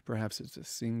it's a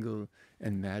single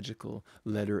and magical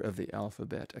letter of the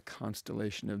alphabet, a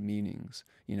constellation of meanings,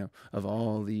 of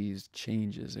all these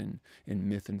changes in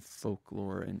myth and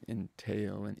folklore and in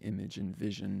tale and image and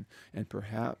vision. And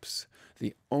perhaps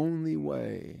the only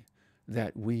way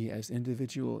that we as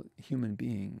individual human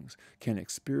beings can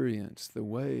experience the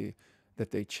way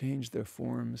that they change their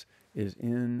forms is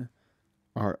in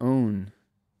our own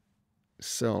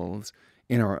selves,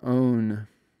 in our own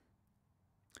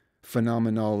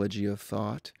phenomenology of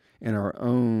thought, in our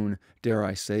own, dare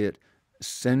I say it,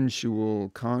 sensual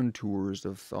contours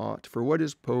of thought. For what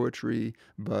is poetry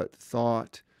but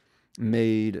thought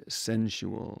made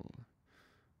sensual?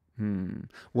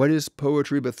 What is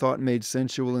poetry but thought made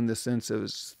sensual in the sense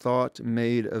of thought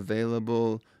made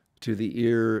available to the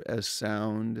ear as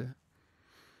sound?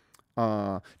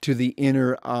 To the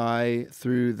inner eye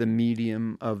through the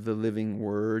medium of the living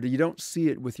word. You don't see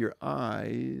it with your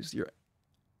eyes,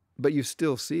 but you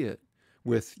still see it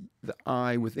with the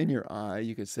eye within your eye,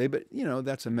 you could say. But,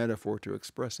 that's a metaphor to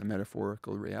express a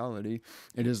metaphorical reality.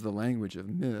 It is the language of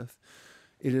myth.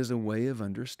 It is a way of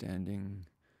understanding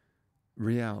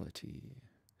reality.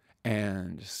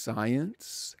 And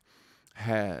science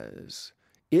has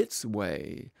its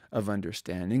way of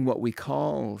understanding what we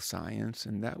call science,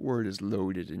 and that word is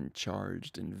loaded and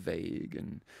charged and vague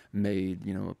and made,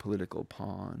 a political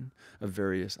pawn of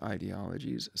various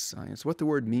ideologies. Science, what the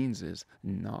word means is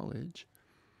knowledge.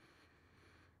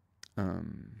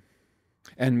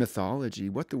 And mythology,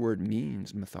 what the word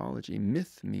means, mythology,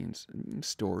 myth means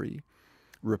story,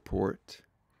 report,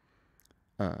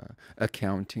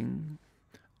 accounting.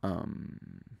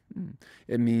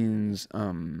 It means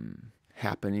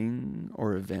happening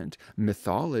or event.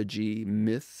 Mythology,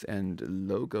 myth and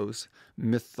logos.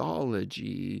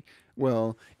 Mythology,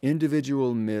 well,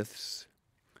 individual myths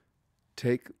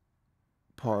take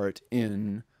part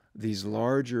in these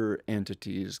larger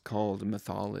entities called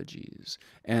mythologies.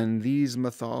 And these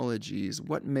mythologies,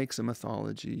 what makes a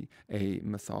mythology a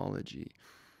mythology?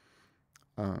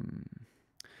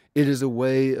 It is a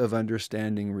way of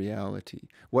understanding reality.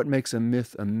 What makes a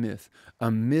myth a myth? A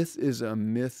myth is a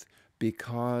myth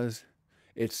because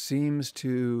it seems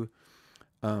to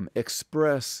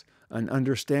express an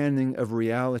understanding of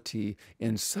reality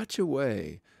in such a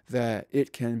way that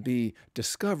it can be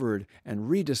discovered and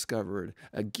rediscovered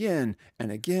again and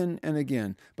again and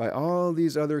again by all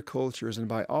these other cultures and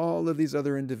by all of these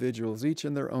other individuals, each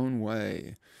in their own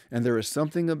way. And there is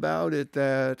something about it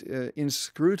that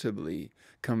inscrutably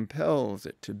compels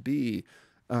it to be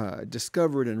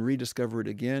discovered and rediscovered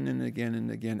again and again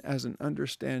and again as an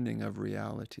understanding of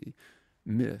reality.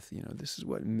 Myth, this is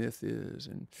what myth is.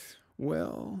 And,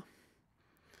 well,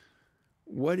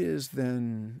 what is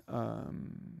then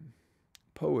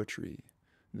poetry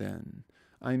then?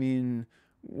 I mean,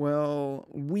 well,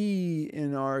 we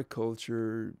in our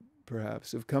culture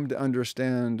perhaps have come to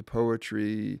understand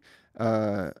poetry,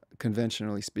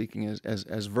 conventionally speaking,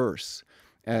 as verse,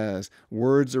 as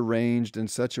words arranged in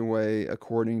such a way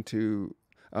according to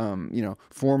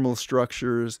formal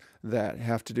structures that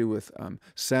have to do with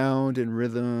sound and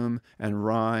rhythm and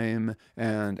rhyme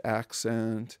and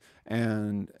accent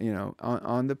and,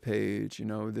 on the page,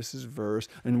 this is verse.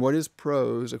 And what is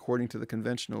prose according to the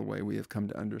conventional way we have come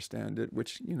to understand it,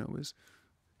 which, is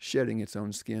shedding its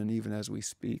own skin even as we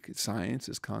speak. Science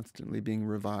is constantly being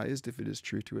revised if it is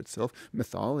true to itself.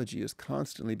 Mythology is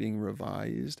constantly being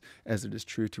revised as it is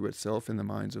true to itself in the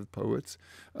minds of poets.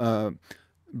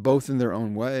 Both in their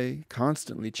own way,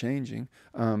 constantly changing.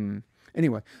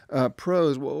 Anyway,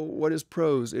 prose, well, what is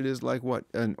prose? It is like what?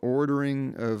 An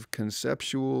ordering of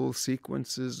conceptual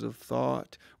sequences of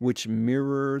thought which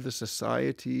mirror the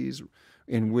societies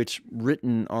in which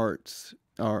written arts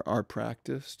are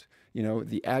practiced.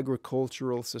 The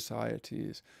agricultural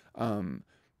societies,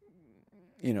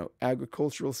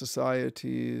 agricultural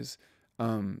societies,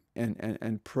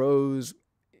 and prose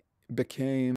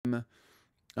became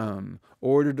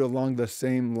ordered along the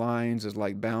same lines as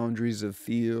like boundaries of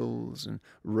fields and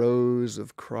rows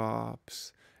of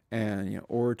crops and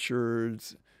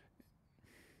orchards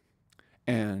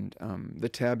and the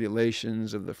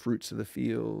tabulations of the fruits of the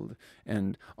field,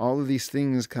 and all of these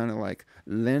things kind of like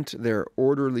lent their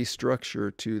orderly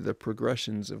structure to the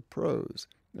progressions of prose,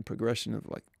 the progression of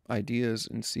like ideas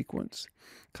in sequence,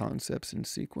 concepts in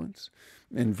sequence.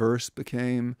 And verse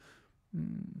became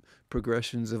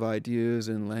progressions of ideas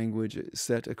and language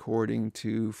set according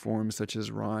to forms such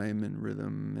as rhyme and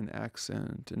rhythm and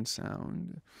accent and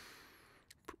sound,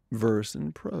 verse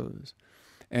and prose.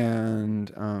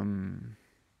 And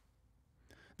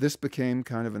this became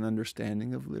kind of an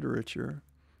understanding of literature,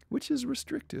 which is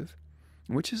restrictive,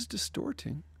 which is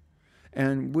distorting,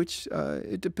 and which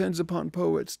it depends upon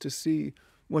poets to see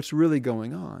what's really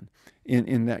going on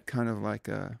in that kind of like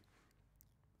a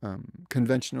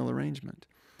conventional arrangement.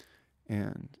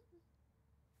 And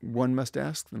one must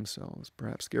ask themselves,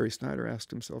 perhaps Gary Snyder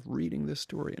asked himself, reading this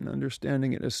story and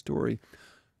understanding it as story,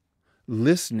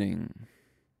 listening,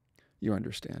 you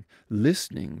understand,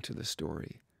 listening to the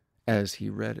story as he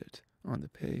read it on the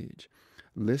page,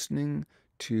 listening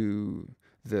to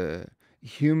the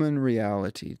human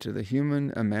reality, to the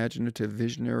human imaginative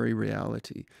visionary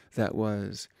reality that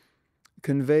was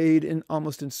conveyed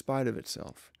almost in spite of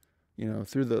itself,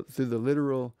 through the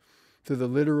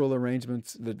literal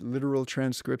arrangements, the literal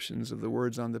transcriptions of the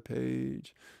words on the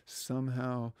page.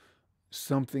 Somehow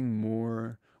something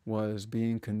more was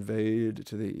being conveyed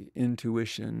to the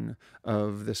intuition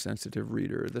of the sensitive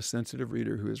reader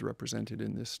who is represented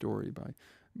in this story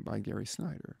by Gary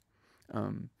Snyder.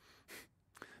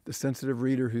 The sensitive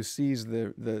reader who sees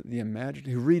who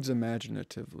reads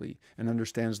imaginatively and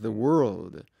understands the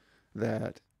world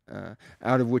that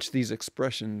out of which these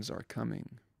expressions are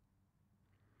coming.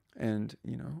 And,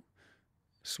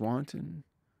 Swanton,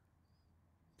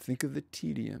 think of the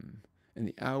tedium and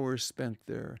the hours spent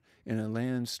there in a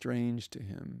land strange to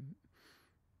him.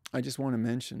 I just want to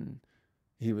mention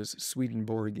he was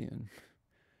Swedenborgian,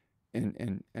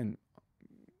 and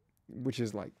which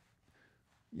is like,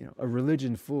 a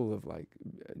religion full of like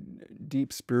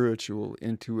deep spiritual,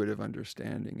 intuitive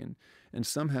understanding, and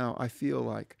somehow I feel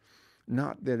like,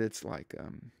 not that it's like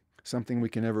something we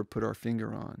can ever put our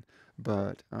finger on,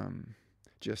 but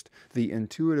just the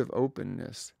intuitive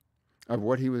openness of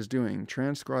what he was doing,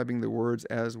 transcribing the words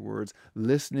as words,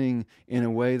 listening in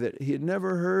a way that he had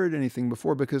never heard anything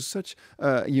before, because such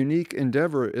a unique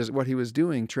endeavor as what he was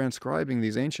doing, transcribing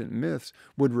these ancient myths,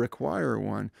 would require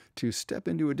one to step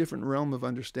into a different realm of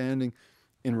understanding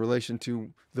in relation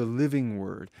to the living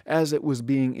word as it was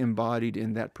being embodied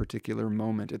in that particular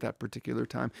moment at that particular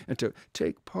time, and to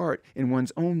take part in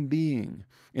one's own being,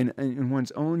 in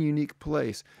one's own unique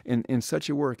place in such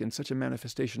a work, in such a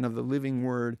manifestation of the living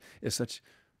word, is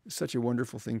such a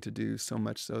wonderful thing to do, so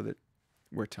much so that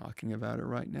we're talking about it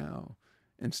right now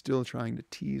and still trying to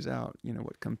tease out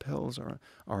what compels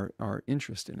our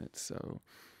interest in it.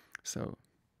 So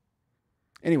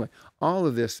anyway, all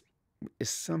of this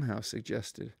is somehow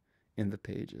suggested in the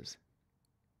pages.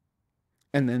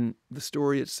 And then the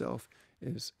story itself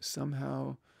is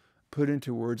somehow put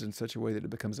into words in such a way that it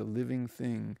becomes a living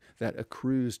thing that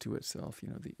accrues to itself,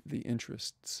 the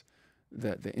interests,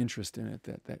 the interest in it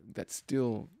that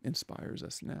still inspires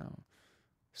us now.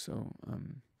 So,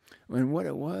 and what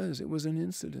it was an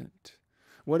incident.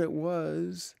 What it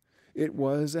was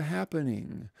a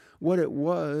happening. What it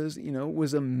was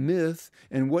a myth.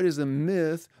 And what is a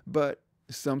myth but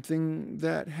something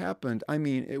that happened? I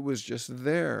mean, it was just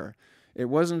there. It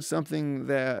wasn't something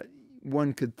that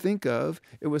one could think of.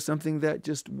 It was something that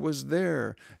just was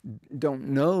there. Don't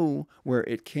know where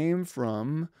it came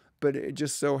from, but it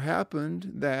just so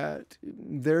happened that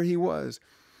there he was.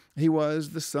 He was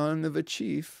the son of a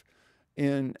chief,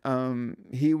 and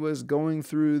he was going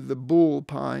through the bull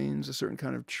pines, a certain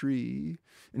kind of tree,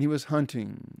 and he was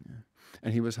hunting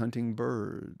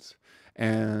birds.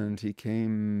 And he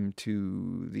came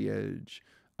to the edge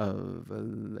of a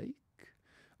lake,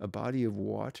 a body of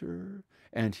water,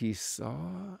 and he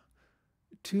saw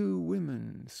two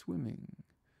women swimming.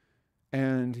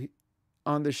 And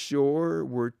on the shore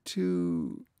were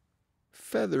two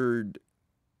feathered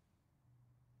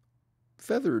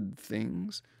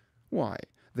things. Why?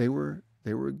 They were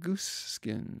goose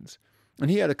skins. And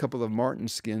he had a couple of marten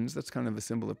skins. That's kind of a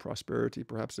symbol of prosperity,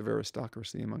 perhaps of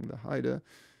aristocracy among the Haida.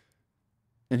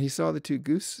 And he saw the two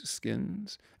goose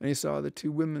skins, and he saw the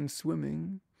two women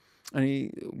swimming, and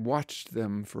he watched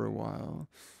them for a while.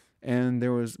 And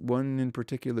there was one in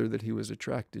particular that he was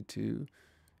attracted to.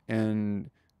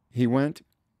 And he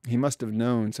must have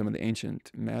known some of the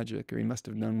ancient magic, or he must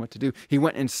have known what to do. He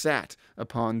went and sat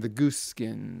upon the goose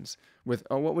skins with,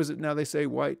 what was it now they say,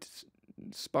 white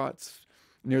spots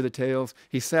near the tails?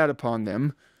 He sat upon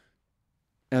them,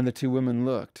 and the two women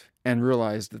looked and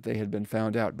realized that they had been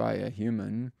found out by a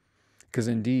human, because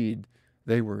indeed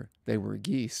they were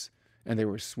geese, and they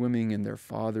were swimming in their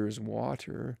father's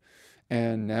water.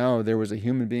 And now there was a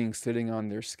human being sitting on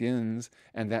their skins,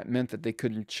 and that meant that they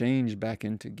couldn't change back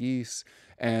into geese.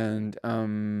 And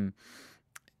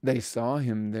they saw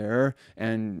him there,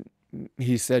 and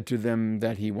he said to them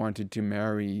that he wanted to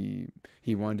marry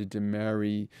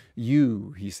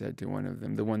you, he said to one of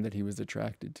them, the one that he was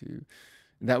attracted to.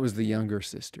 That was the younger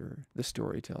sister, the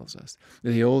story tells us.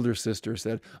 The older sister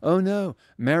said, "Oh no,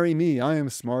 marry me, I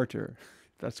am smarter."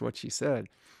 That's what she said.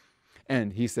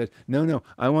 And he said, no,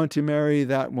 I want to marry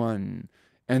that one.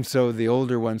 And so the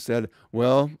older one said,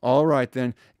 "Well, all right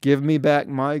then, give me back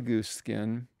my goose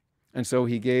skin." And so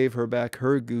he gave her back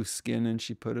her goose skin, and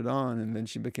she put it on, and then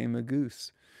she became a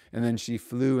goose. And then she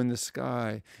flew in the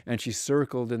sky, and she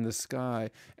circled in the sky.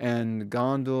 And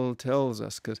Gondel tells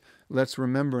us, because let's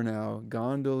remember now,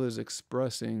 Gondel is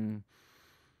expressing,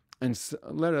 and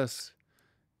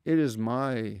it is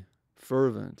my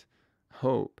fervent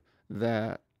hope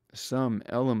that some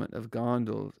element of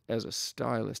Gondel as a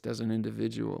stylist, as an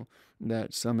individual,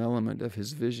 that some element of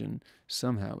his vision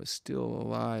somehow is still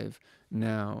alive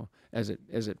now as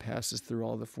it passes through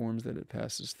all the forms that it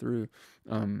passes through.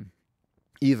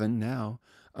 Even now,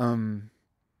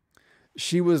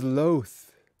 she was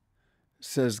loath,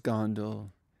 says Gondel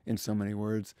in so many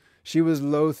words. She was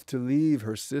loath to leave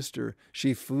her sister.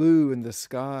 She flew in the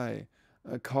sky,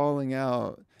 calling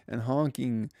out and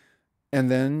honking. And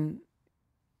then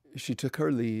she took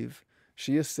her leave.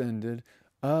 She ascended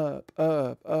up,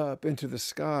 up, up into the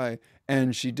sky,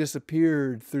 and she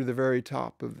disappeared through the very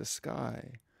top of the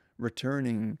sky,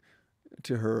 returning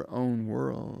to her own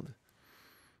world.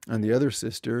 And the other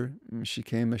sister, she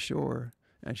came ashore,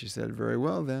 and she said, "Very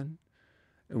well then,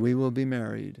 we will be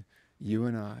married, you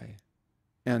and I."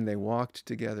 And they walked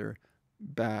together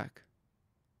back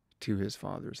to his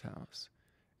father's house.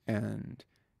 And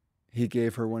he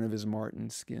gave her one of his marten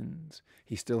skins.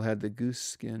 He still had the goose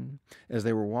skin. As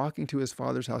they were walking to his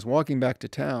father's house, walking back to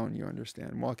town, you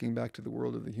understand, walking back to the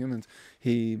world of the humans,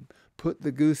 he put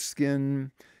the goose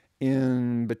skin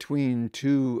in between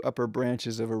two upper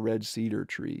branches of a red cedar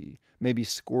tree, maybe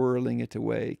squirreling it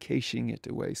away, caching it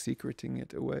away, secreting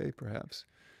it away, perhaps.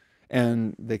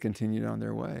 And they continued on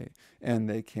their way. And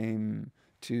they came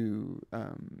to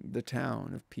the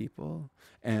town of people,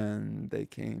 and they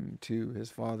came to his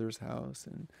father's house,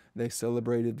 and they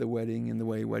celebrated the wedding in the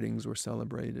way weddings were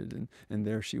celebrated. And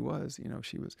there she was,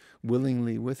 she was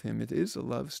willingly with him. It is a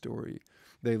love story.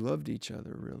 They loved each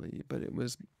other, really, but it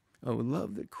was a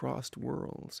love that crossed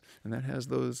worlds, and that has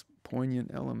those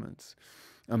poignant elements,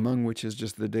 among which is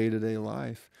just the day-to-day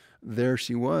life. There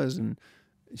she was, and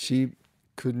she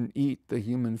couldn't eat the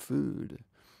human food.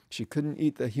 She couldn't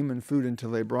eat the human food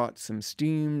until they brought some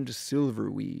steamed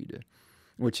silverweed,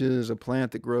 which is a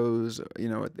plant that grows,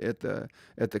 at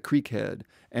the creek head,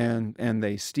 and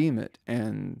they steam it.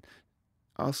 And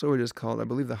also it is called, I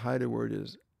believe the Haida word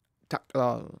is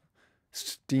taklal,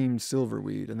 steamed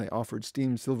silverweed, and they offered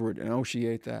steamed silverweed, and she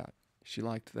ate that. She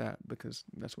liked that because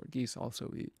that's what geese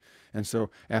also eat. And so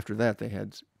after that they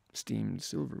had steamed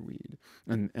silverweed,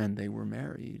 and they were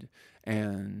married,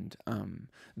 and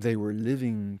they were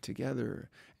living together.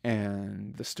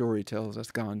 And the story tells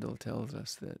us, Gondel tells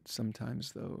us, that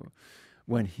sometimes, though,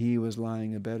 when he was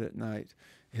lying abed at night,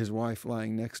 his wife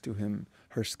lying next to him,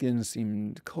 her skin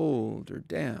seemed cold or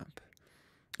damp,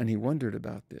 and he wondered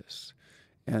about this.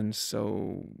 And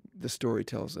so the story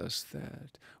tells us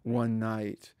that one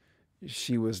night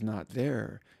she was not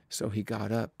there, so he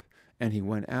got up and he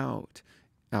went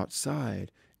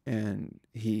outside, and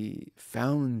he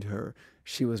found her.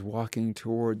 She was walking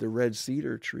toward the red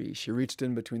cedar tree. She reached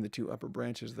in between the two upper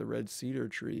branches of the red cedar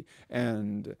tree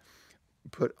and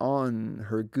put on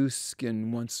her goose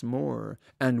skin once more,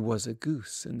 and was a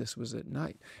goose, and this was at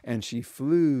night. And she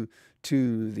flew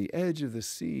to the edge of the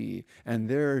sea, and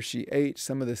there she ate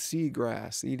some of the sea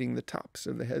grass, eating the tops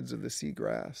of the heads of the sea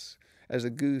grass as a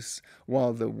goose,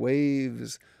 while the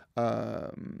waves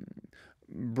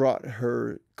brought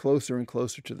her closer and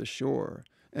closer to the shore.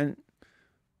 And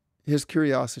his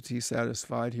curiosity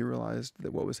satisfied, he realized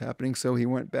that what was happening, so he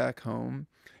went back home.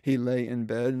 He lay in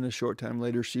bed, and a short time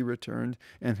later she returned,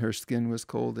 and her skin was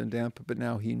cold and damp, but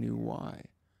now he knew why.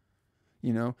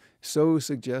 So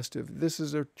suggestive. This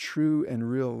is a true and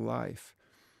real life.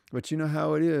 But you know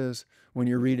how it is when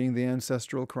you're reading the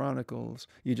ancestral chronicles.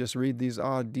 You just read these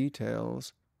odd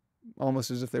details, almost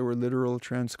as if they were literal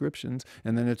transcriptions,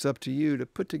 and then it's up to you to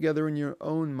put together in your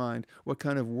own mind what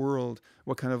kind of world,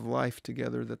 what kind of life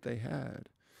together that they had.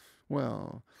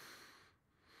 Well,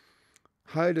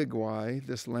 Haida Gwaii,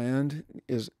 this land,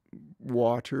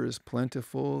 water is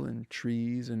plentiful, and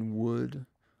trees and wood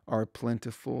are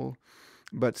plentiful,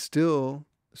 but still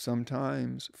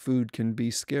sometimes food can be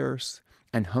scarce,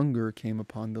 and hunger came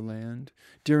upon the land.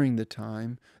 During the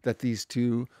time that these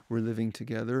two were living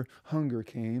together, hunger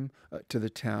came to the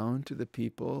town, to the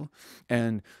people.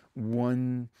 And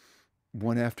one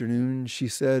afternoon she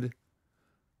said,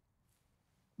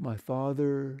 "My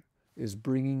father is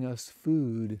bringing us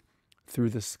food through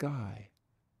the sky."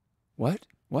 "What?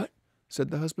 What?" said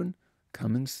the husband.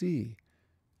 "Come and see."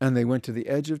 And they went to the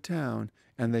edge of town,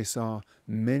 and they saw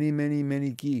many, many,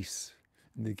 many geese.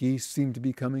 And the geese seemed to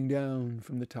be coming down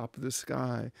from the top of the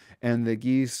sky, and the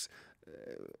geese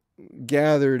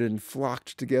gathered and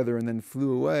flocked together and then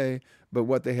flew away. But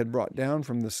what they had brought down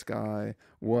from the sky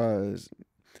was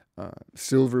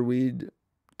silverweed,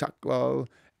 taklal,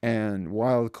 and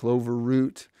wild clover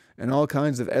root, and all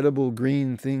kinds of edible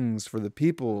green things for the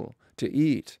people to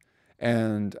eat.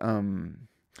 And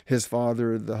his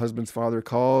father, the husband's father,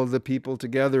 called the people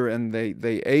together, and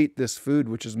they ate this food,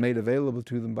 which was made available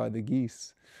to them by the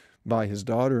geese, by his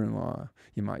daughter-in-law,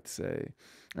 you might say.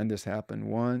 And this happened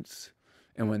once,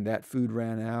 and when that food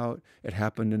ran out, it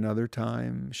happened another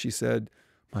time. She said,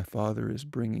 "My father is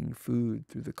bringing food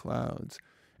through the clouds."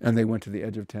 And they went to the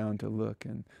edge of town to look,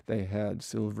 and they had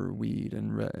silverweed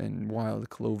and wild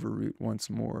clover root once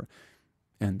more,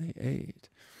 and they ate.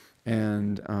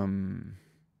 And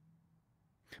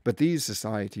but these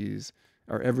societies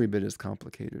are every bit as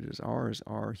complicated as ours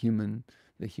are.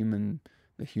 The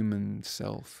human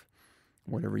self,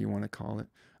 whatever you want to call it.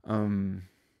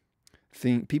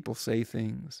 People say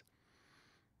things,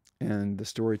 and the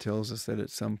story tells us that at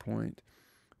some point,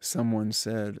 someone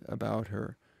said about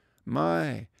her,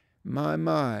 "My,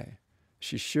 My.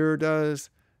 She sure does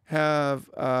have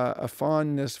a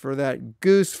fondness for that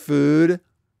goose food.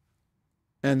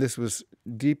 And this was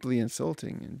deeply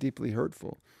insulting and deeply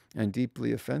hurtful and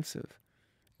deeply offensive.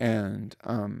 And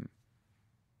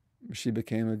she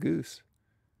became a goose.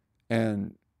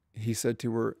 And he said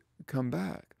to her, come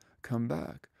back, come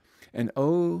back. And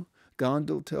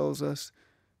Gondel tells us,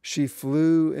 she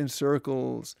flew in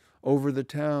circles over the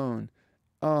town,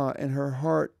 and her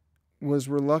heart was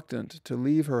reluctant to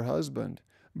leave her husband,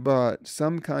 but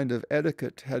some kind of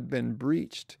etiquette had been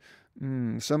breached,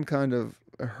 some kind of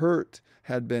hurt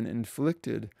had been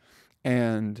inflicted,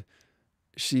 and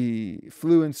she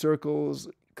flew in circles,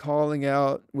 calling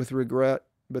out with regret,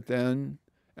 but then,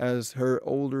 as her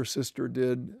older sister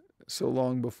did so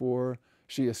long before,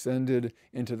 she ascended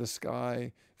into the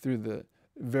sky through the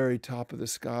very top of the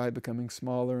sky, becoming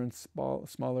smaller and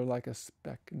smaller like a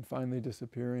speck, and finally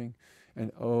disappearing.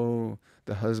 And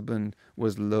the husband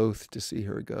was loath to see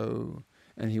her go,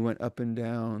 and he went up and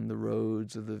down the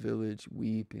roads of the village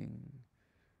weeping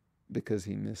because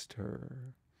he missed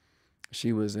her.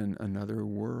 She was in another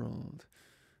world,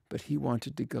 but he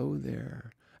wanted to go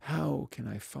there. How can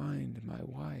I find my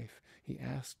wife? He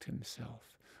asked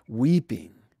himself,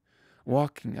 weeping,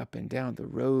 walking up and down the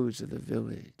roads of the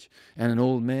village. And an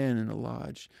old man in a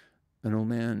lodge, an old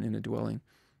man in a dwelling,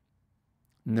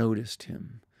 noticed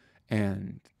him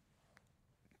and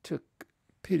took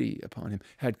pity upon him,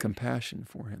 had compassion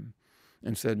for him,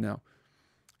 and said, now,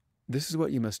 this is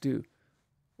what you must do.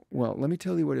 Well, let me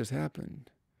tell you what has happened,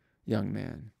 young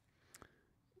man.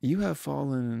 You have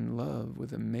fallen in love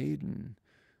with a maiden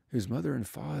whose mother and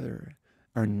father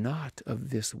are not of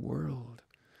this world.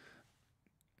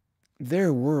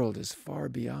 Their world is far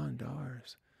beyond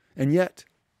ours. And yet,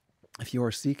 if you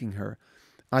are seeking her,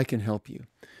 I can help you.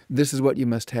 This is what you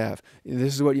must have.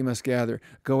 This is what you must gather.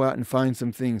 Go out and find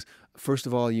some things. First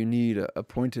of all, you need a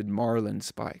pointed marlin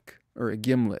spike, or a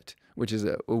gimlet, which is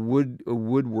a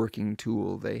woodworking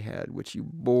tool they had, which you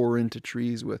bore into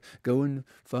trees with. Go and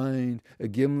find a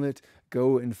gimlet.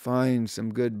 Go and find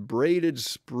some good braided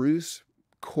spruce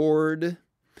cord.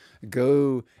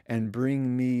 Go and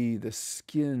bring me the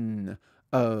skin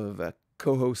of a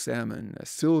coho salmon, a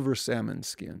silver salmon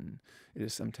skin, it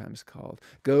is sometimes called.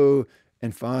 Go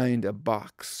and find a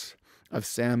box of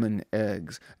salmon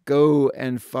eggs. Go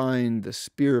and find the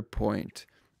spear point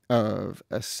of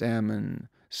a salmon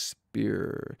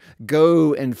spear.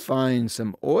 Go and find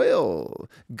some oil.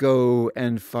 Go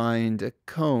and find a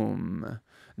comb.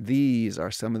 These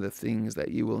are some of the things that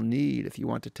you will need if you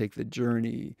want to take the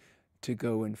journey to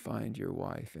go and find your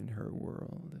wife in her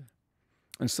world.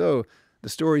 And so the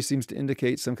story seems to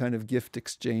indicate some kind of gift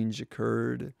exchange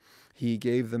occurred. He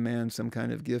gave the man some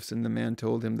kind of gifts, and the man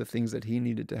told him the things that he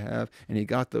needed to have, and he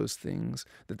got those things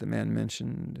that the man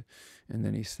mentioned, and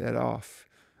then he set off.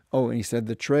 And he said,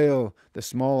 the trail, the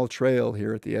small trail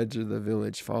here at the edge of the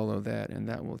village, follow that, and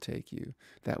that will take you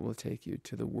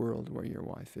to the world where your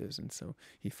wife is. And so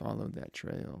he followed that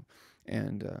trail,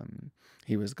 and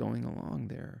he was going along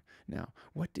there. Now,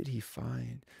 what did he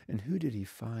find, and who did he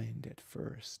find at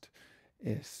first?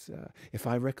 If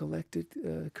I recollect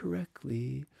it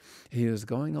correctly, he was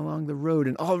going along the road,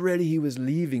 and already he was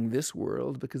leaving this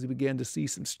world because he began to see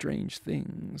some strange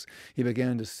things. He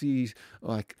began to see,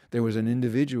 like, there was an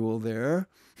individual there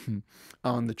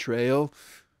on the trail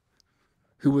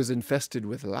who was infested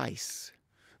with lice.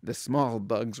 The small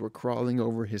bugs were crawling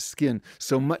over his skin,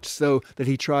 so much so that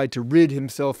he tried to rid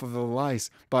himself of the lice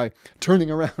by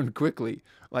turning around quickly.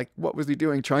 Like, what was he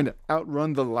doing? Trying to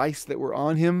outrun the lice that were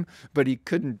on him? But he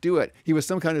couldn't do it. He was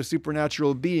some kind of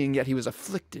supernatural being, yet he was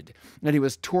afflicted, and he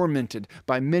was tormented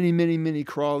by many, many, many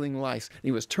crawling lice.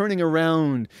 He was turning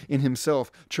around in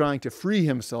himself, trying to free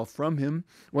himself from him,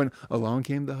 when along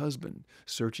came the husband,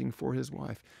 searching for his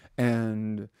wife.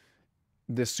 And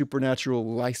this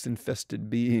supernatural lice-infested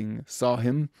being saw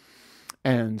him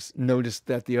and noticed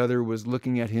that the other was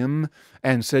looking at him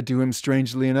and said to him,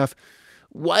 strangely enough,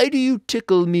 "Why do you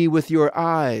tickle me with your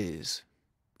eyes?"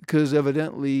 Because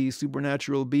evidently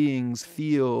supernatural beings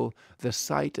feel the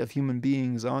sight of human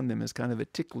beings on them as kind of a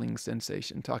tickling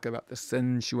sensation. Talk about the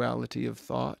sensuality of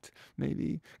thought,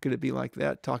 maybe. Could it be like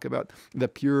that? Talk about the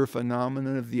pure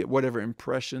phenomenon of the whatever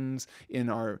impressions in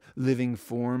our living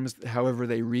forms, however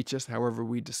they reach us, however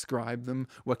we describe them.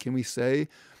 What can we say?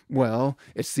 Well,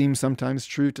 it seems sometimes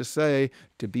true to say,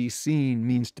 to be seen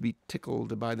means to be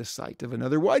tickled by the sight of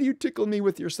another. Why do you tickle me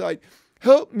with your sight?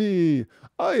 Help me!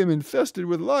 I am infested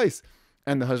with lice.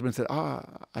 And the husband said,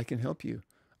 I can help you.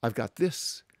 I've got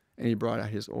this. And he brought out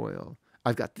his oil.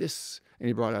 I've got this. And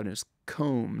he brought out his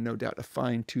comb, no doubt a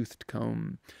fine-toothed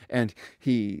comb. And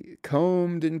he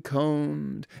combed and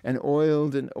combed and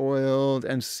oiled,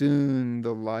 and soon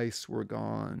the lice were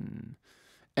gone.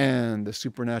 And the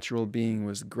supernatural being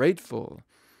was grateful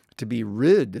to be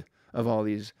rid of all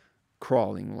these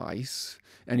crawling lice.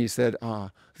 And he said,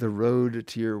 the road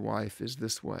to your wife is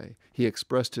this way. He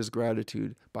expressed his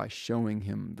gratitude by showing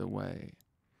him the way.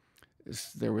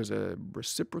 There was a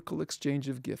reciprocal exchange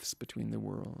of gifts between the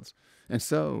worlds. And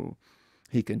so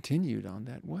he continued on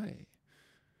that way.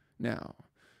 Now,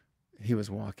 he was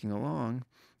walking along,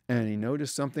 and he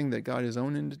noticed something that got his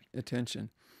own attention,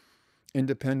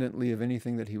 independently of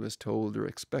anything that he was told or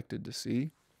expected to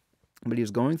see. But he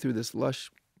was going through this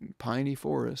lush, piney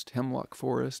forest, hemlock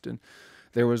forest, and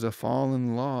there was a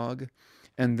fallen log,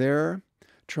 and there,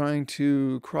 trying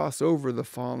to cross over the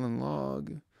fallen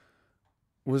log,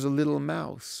 was a little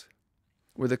mouse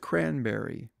with a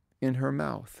cranberry in her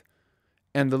mouth.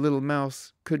 And the little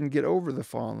mouse couldn't get over the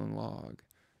fallen log.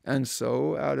 And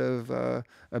so, out of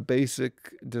a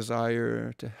basic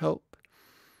desire to help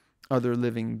other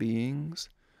living beings,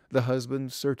 the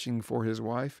husband, searching for his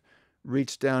wife,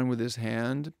 reached down with his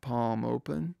hand, palm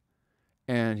open,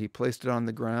 and he placed it on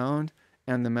the ground,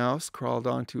 and the mouse crawled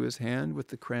onto his hand with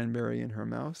the cranberry in her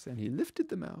mouth, and he lifted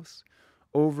the mouse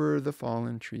over the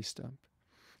fallen tree stump.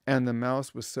 And the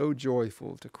mouse was so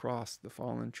joyful to cross the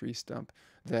fallen tree stump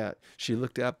that she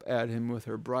looked up at him with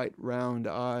her bright round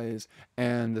eyes,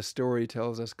 and the story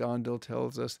tells us, Gondel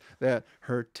tells us, that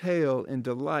her tail in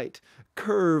delight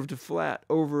curved flat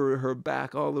over her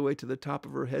back all the way to the top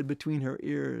of her head between her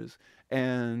ears,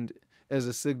 and as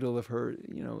a signal of her,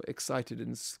 excited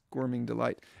and squirming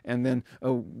delight. And then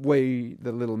away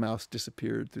the little mouse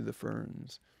disappeared through the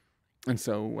ferns. And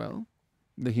so, well,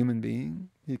 the human being,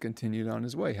 he continued on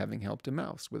his way, having helped a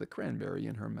mouse with a cranberry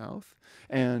in her mouth.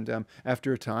 And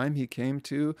after a time, he came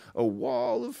to a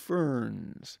wall of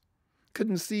ferns.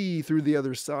 Couldn't see through the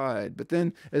other side. But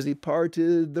then, as he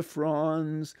parted the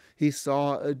fronds, he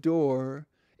saw a door.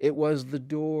 It was the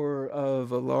door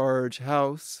of a large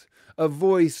house. A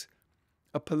voice,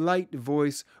 a polite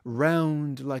voice,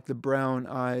 round like the brown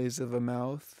eyes of a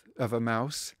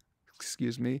mouse.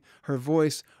 Her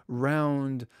voice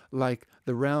round like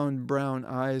the round brown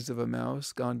eyes of a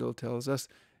mouse, Gondel tells us,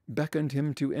 beckoned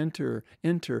him to enter.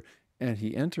 And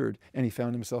he entered, and he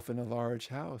found himself in a large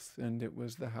house, and it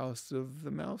was the house of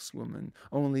the mouse woman,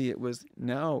 only it was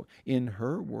now in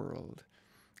her world.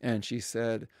 And she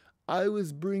said, I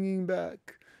was bringing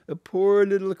back a poor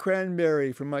little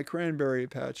cranberry from my cranberry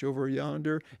patch over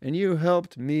yonder, and you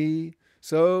helped me.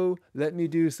 So let me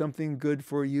do something good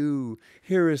for you.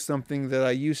 Here is something that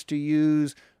I used to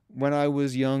use when I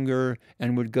was younger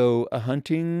and would go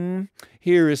a-hunting.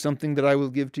 Here is something that I will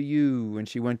give to you. And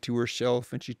she went to her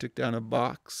shelf and she took down a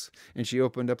box. And she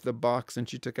opened up the box and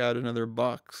she took out another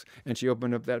box. And she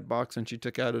opened up that box and she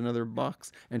took out another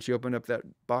box. And she opened up that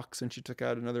box and she took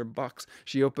out another box.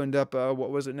 She opened up,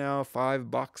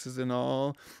 5 boxes in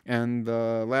all. And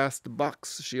the last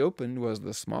box she opened was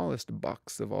the smallest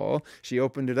box of all. She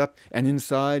opened it up, and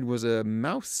inside was a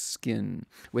mouse skin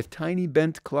with tiny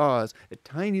bent claws, a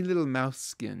tiny little mouse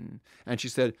skin. And she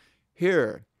said,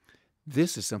 here,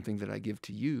 this is something that I give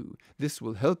to you. This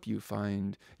will help you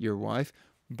find your wife,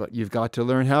 but you've got to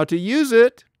learn how to use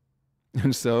it.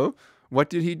 And so, what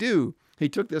did he do? He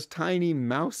took this tiny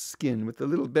mouse skin with the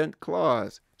little bent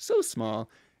claws, so small,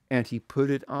 and he put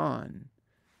it on.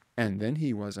 And then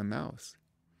he was a mouse.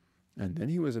 And then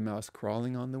he was a mouse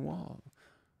crawling on the wall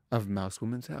of Mouse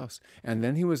Woman's house. And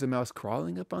then he was a mouse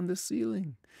crawling up on the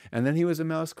ceiling. And then he was a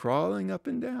mouse crawling up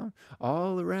and down,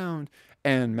 all around.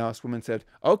 And Mouse Woman said,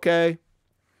 okay,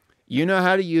 you know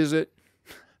how to use it.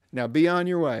 Now be on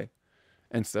your way.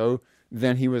 And so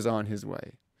then he was on his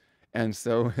way. And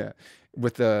so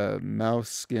with the mouse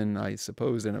skin, I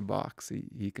suppose, in a box,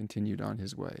 he continued on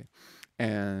his way.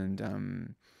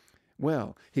 And,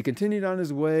 he continued on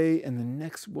his way, and the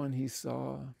next one he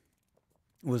saw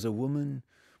was a woman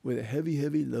with a heavy,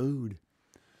 heavy load.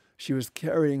 She was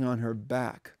carrying on her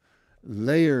back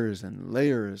layers and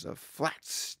layers of flat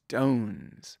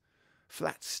stones,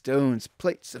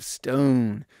 plates of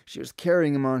stone. She was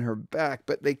carrying them on her back,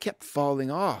 but they kept falling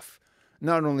off.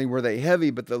 Not only were they heavy,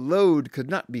 but the load could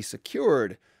not be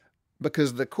secured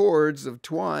because the cords of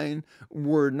twine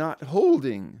were not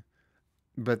holding.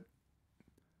 But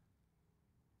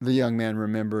the young man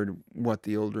remembered what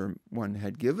the older one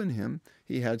had given him.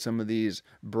 He had some of these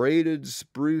braided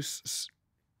spruce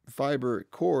fiber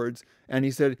cords, and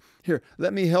he said, here,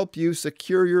 let me help you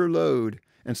secure your load.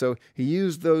 And so he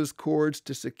used those cords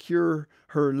to secure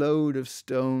her load of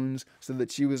stones so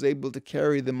that she was able to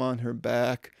carry them on her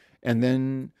back. And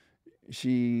then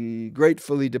she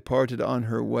gratefully departed on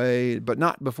her way, but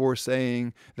not before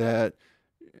saying that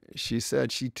she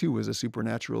said she too was a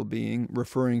supernatural being,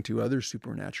 referring to other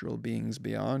supernatural beings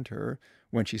beyond her,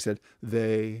 when she said,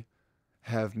 "They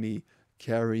have me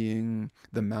carrying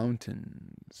the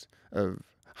mountains of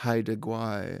Haida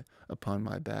Gwaii upon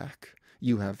my back.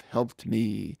 You have helped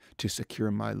me to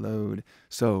secure my load.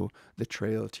 So the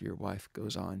trail to your wife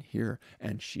goes on here."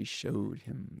 And she showed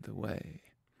him the way.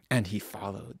 And he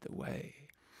followed the way.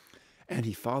 And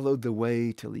he followed the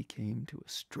way till he came to a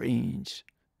strange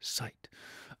sight,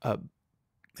 a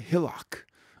hillock,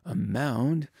 a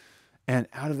mound. And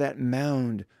out of that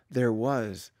mound there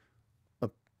was a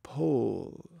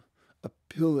pole, a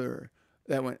pillar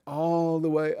that went all the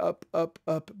way up, up,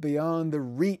 up beyond the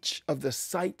reach of the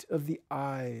sight of the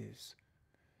eyes.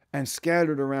 And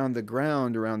scattered around the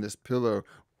ground around this pillar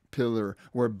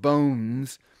were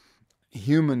bones,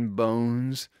 human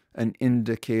bones, an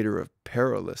indicator of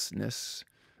perilousness.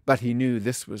 But he knew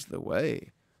this was the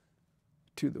way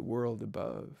to the world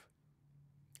above.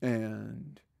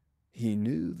 And he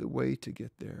knew the way to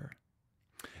get there.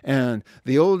 And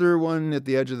the older one at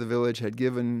the edge of the village had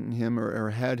given him or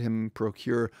had him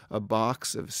procure a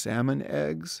box of salmon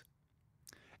eggs.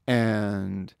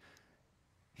 And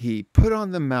he put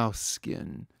on the mouse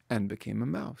skin and became a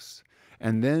mouse.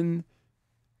 And then,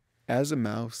 as a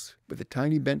mouse, with the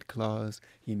tiny bent claws,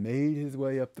 he made his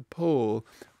way up the pole,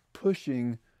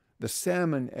 pushing the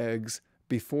salmon eggs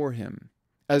before him,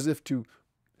 as if to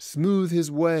smooth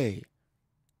his way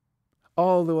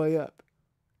all the way up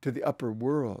to the upper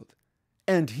world.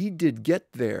 And he did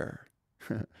get there.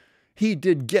 He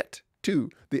did get to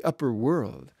the upper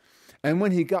world. And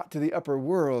when he got to the upper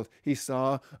world, he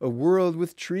saw a world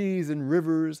with trees and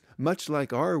rivers, much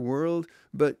like our world,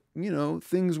 but,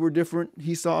 things were different.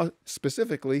 He saw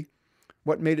specifically,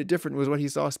 what made it different was what he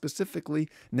saw specifically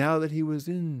now that he was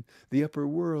in the upper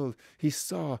world. He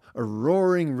saw a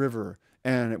roaring river,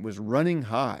 and it was running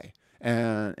high,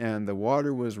 and the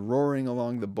water was roaring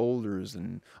along the boulders,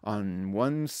 and on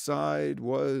one side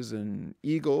was an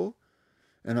eagle,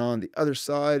 and on the other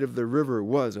side of the river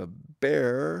was a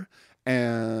bear,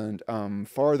 and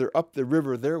farther up the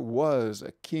river there was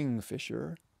a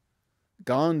kingfisher.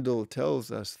 Gondel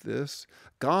tells us this.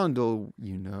 Gondel,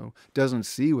 doesn't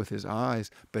see with his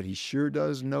eyes, but he sure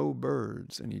does know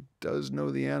birds, and he does know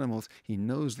the animals. He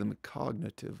knows them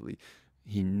cognitively.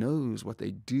 He knows what they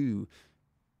do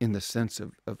in the sense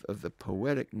of the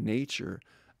poetic nature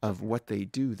of what they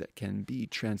do that can be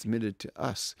transmitted to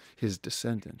us, his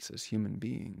descendants, as human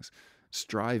beings,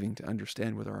 striving to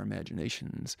understand with our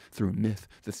imaginations through myth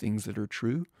the things that are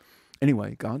true.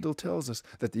 Anyway, Gondel tells us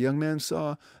that the young man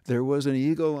saw there was an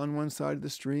eagle on one side of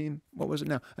the stream. What was it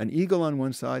now? An eagle on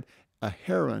one side, a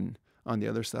heron on the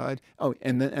other side. Oh,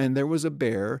 and there was a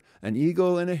bear, an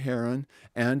eagle and a heron,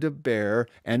 and a bear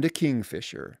and a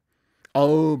kingfisher.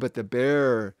 Oh, but the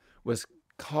bear was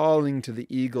calling to the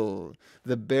eagle.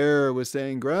 The bear was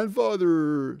saying,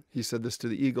 "Grandfather," he said this to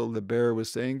the eagle. The bear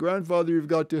was saying, "Grandfather, you've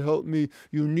got to help me.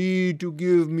 You need to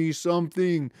give me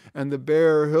something." And the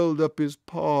bear held up his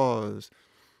paws.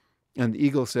 And the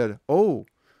eagle said, "Oh,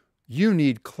 you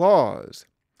need claws.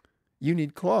 You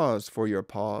need claws for your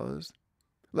paws.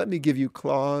 Let me give you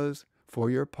claws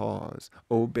for your paws,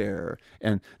 O bear."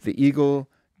 And the eagle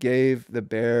gave the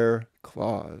bear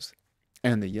claws.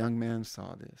 And the young man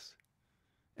saw this.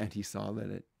 And he saw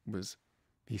that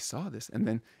he saw this,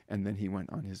 and then he went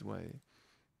on his way.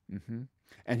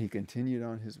 And he continued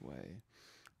on his way,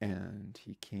 and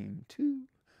he came to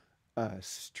a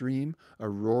stream, a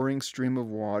roaring stream of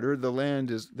water.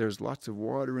 There's lots of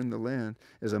water in the land,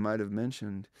 as I might have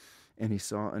mentioned. And he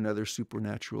saw another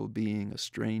supernatural being, a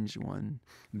strange one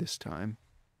this time.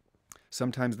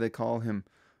 Sometimes they call him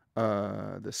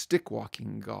the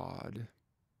stick-walking god.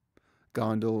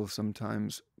 Gondel,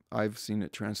 sometimes I've seen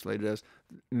it translated as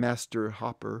Master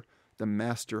Hopper, the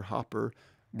Master Hopper.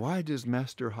 Why does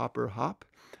Master Hopper hop?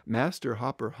 Master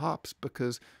Hopper hops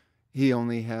because he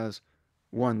only has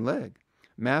one leg.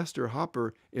 Master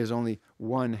Hopper is only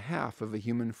one half of a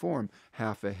human form.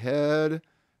 Half a head,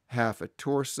 half a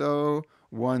torso,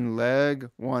 one leg,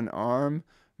 one arm.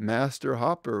 Master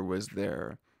Hopper was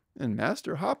there. And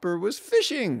Master Hopper was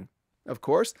fishing, of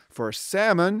course, for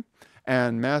salmon.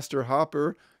 And Master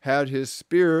Hopper had his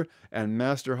spear, and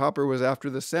Master Hopper was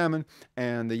after the salmon,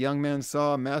 and the young man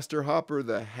saw Master Hopper,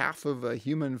 the half of a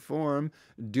human form,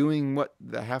 doing what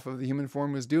the half of the human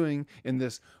form was doing in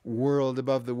this world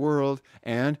above the world,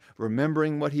 and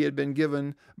remembering what he had been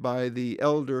given by the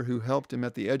elder who helped him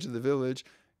at the edge of the village,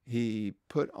 he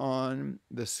put on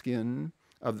the skin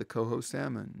of the coho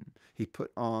salmon. He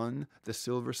put on the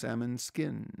silver salmon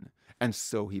skin, and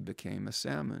so he became a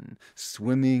salmon,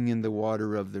 swimming in the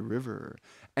water of the river.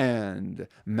 And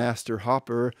Master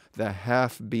Hopper, the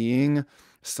half-being,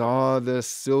 saw the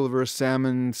silver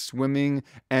salmon swimming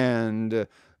and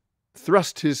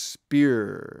thrust his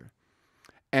spear.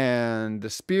 And the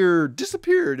spear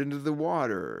disappeared into the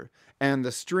water, and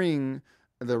the string,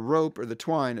 the rope or the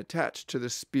twine attached to the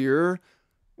spear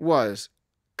was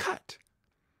cut.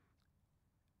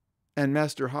 And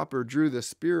Master Hopper drew the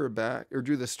spear back, or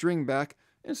drew the string back,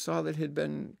 and saw that it had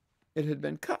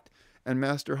been cut. And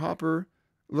Master Hopper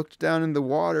looked down in the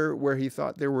water where he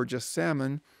thought there were just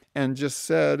salmon, and just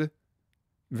said,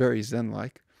 very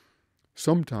Zen-like,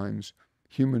 "Sometimes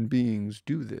human beings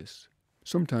do this.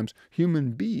 Sometimes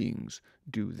human beings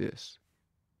do this."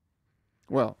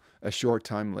 Well, a short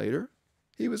time later,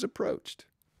 he was approached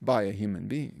by a human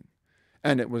being.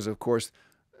 And it was, of course,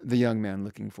 the young man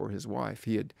looking for his wife.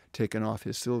 He had taken off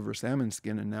his silver salmon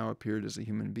skin and now appeared as a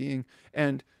human being.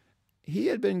 And he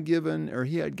had been given, or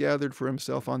he had gathered for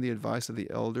himself on the advice of the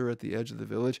elder at the edge of the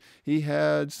village, he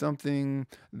had something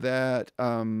that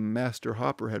Master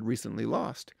Hopper had recently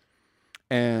lost.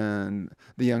 And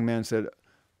the young man said,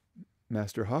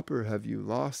 "Master Hopper, have you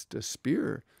lost a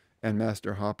spear?" And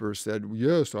Master Hopper said,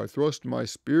 "Yes, I thrust my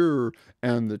spear,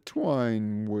 and the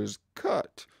twine was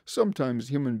cut. Sometimes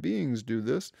human beings do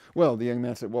this." Well, the young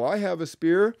man said, "Well, I have a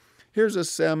spear. Here's a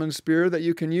salmon spear that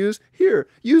you can use. Here,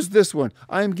 use this one.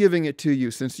 I am giving it to you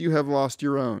since you have lost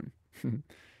your own."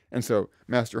 And so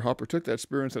Master Hopper took that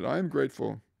spear and said, "I am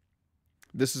grateful.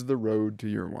 This is the road to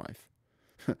your wife."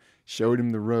 Showed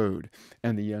him the road,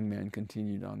 and the young man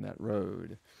continued on that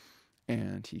road.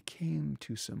 And he came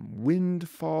to some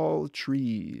windfall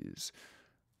trees.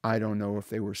 I don't know if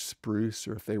they were spruce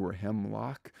or if they were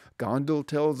hemlock. Gondel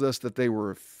tells us that they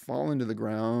were fallen to the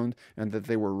ground and that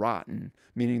they were rotten,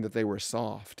 meaning that they were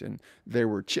soft, and they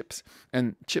were chips.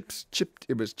 And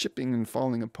it was chipping and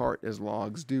falling apart as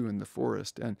logs do in the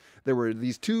forest. And there were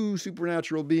these two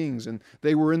supernatural beings, and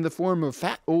they were in the form of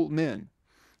fat old men.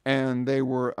 And they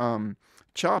were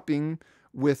chopping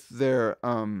with their...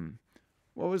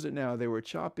 what was it now? They were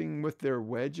chopping with their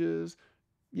wedges.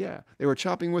 Yeah, they were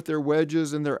chopping with their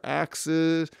wedges and their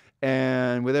axes,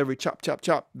 and with every chop, chop,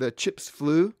 chop, the chips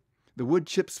flew, the wood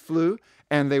chips flew,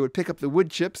 and they would pick up the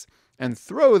wood chips and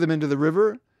throw them into the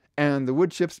river, and the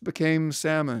wood chips became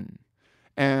salmon.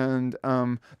 And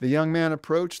the young man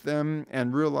approached them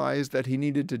and realized that he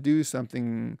needed to do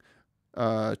something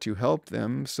to help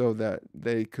them so that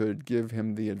they could give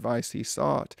him the advice he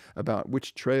sought about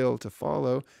which trail to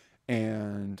follow.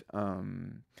 And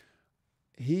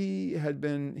he had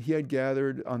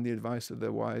gathered, on the advice of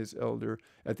the wise elder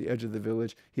at the edge of the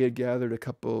village, he had gathered a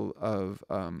couple of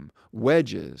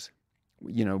wedges,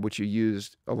 which you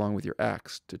used along with your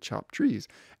axe to chop trees.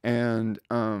 And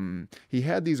he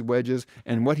had these wedges,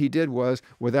 and what he did was,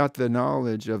 without the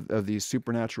knowledge of these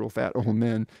supernatural fat old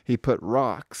men, he put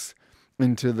rocks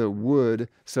into the wood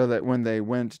so that when they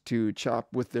went to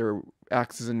chop with their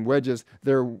axes and wedges,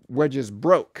 their wedges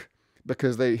broke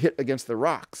because they hit against the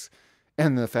rocks.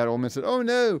 And the fat old man said, "Oh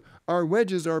no, our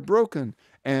wedges are broken."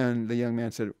 And the young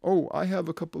man said, "Oh, I have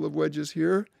a couple of wedges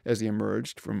here," as he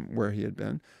emerged from where he had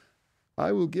been.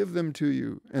 "I will give them to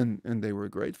you." And they were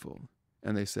grateful.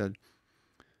 And they said,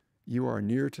 "You are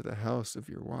near to the house of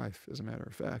your wife. As a matter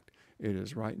of fact, it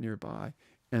is right nearby."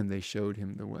 And they showed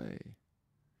him the way.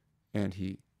 And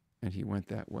he went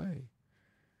that way.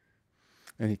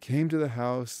 And he came to the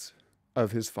house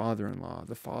of his father-in-law,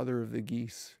 the father of the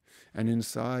geese. And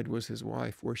inside was his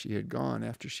wife, where she had gone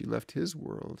after she left his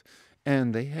world.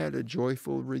 And they had a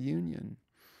joyful reunion.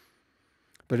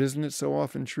 But isn't it so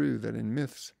often true that in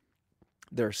myths,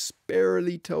 they're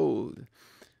sparely told?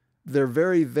 Their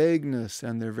very vagueness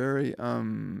and their very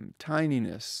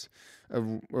tininess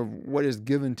of what is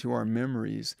given to our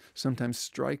memories sometimes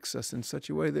strikes us in such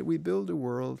a way that we build a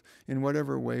world in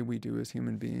whatever way we do as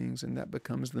human beings, and that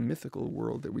becomes the mythical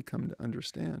world that we come to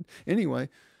understand. Anyway,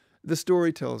 the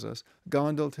story tells us,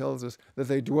 Gondel tells us, that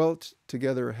they dwelt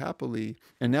together happily,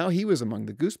 and now he was among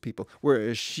the goose people,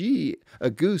 whereas she, a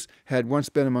goose, had once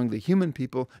been among the human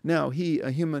people. Now he,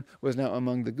 a human, was now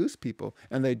among the goose people,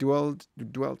 and they dwelt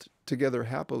together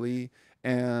happily,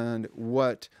 and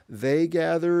what they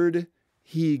gathered,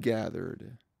 he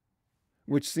gathered,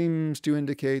 which seems to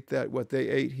indicate that what they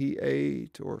ate, he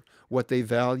ate, or what they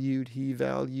valued, he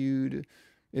valued.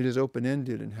 It is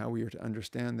open-ended in how we are to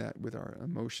understand that with our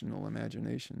emotional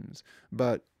imaginations.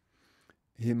 But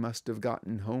he must have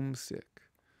gotten homesick.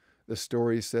 The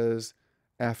story says,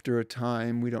 after a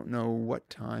time, we don't know what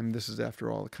time, this is after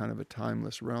all kind of a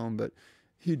timeless realm, but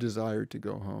he desired to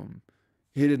go home.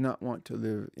 He did not want to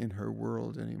live in her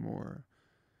world anymore.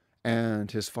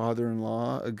 And his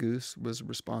father-in-law, a goose, was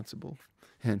responsible.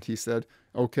 And he said,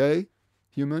 okay,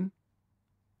 human,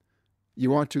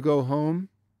 you want to go home?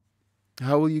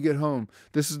 How will you get home?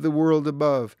 This is the world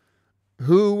above.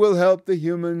 Who will help the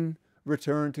human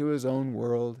return to his own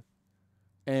world?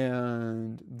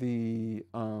 And the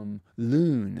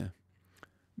loon,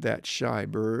 that shy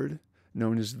bird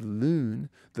known as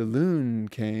the loon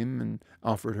came and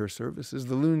offered her services.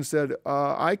 The loon said,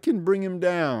 I can bring him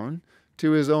down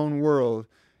to his own world.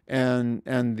 And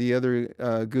the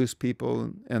other goose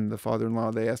people and the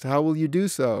father-in-law, they asked, how will you do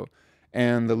so?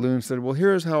 And the loon said, well,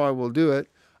 here's how I will do it.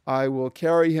 I will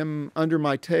carry him under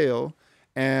my tail,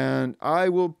 and I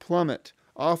will plummet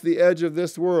off the edge of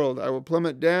this world. I will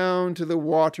plummet down to the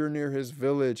water near his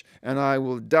village, and I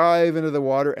will dive into the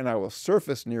water, and I will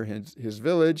surface near his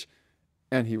village,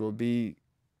 and he will be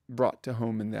brought to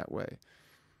home in that way.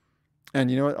 And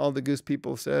you know what all the goose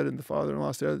people said, and the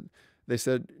father-in-law said? They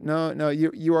said, no,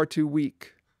 you are too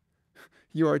weak.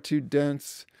 You are too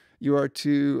dense. You are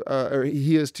too, or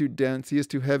he is too dense. He is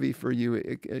too heavy for you.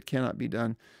 It cannot be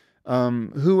done.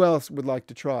 Who else would like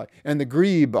to try? And the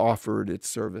grebe offered its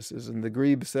services, and the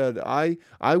grebe said, I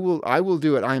will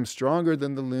do it. I am stronger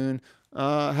than the loon.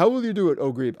 How will you do it,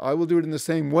 O grebe? I will do it in the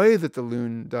same way that the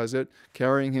loon does it,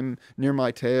 carrying him near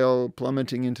my tail,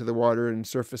 plummeting into the water and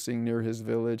surfacing near his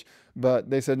village. But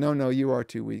they said, no, you are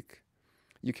too weak.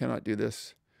 You cannot do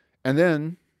this. And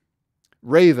then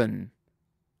Raven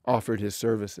offered his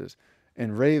services.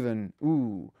 And Raven,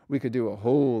 we could do a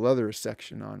whole other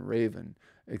section on Raven,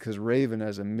 because Raven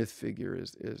as a myth figure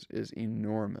is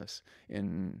enormous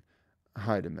in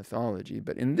Haida mythology.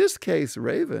 But in this case,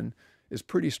 Raven is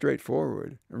pretty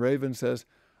straightforward. Raven says,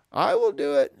 I will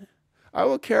do it. I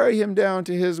will carry him down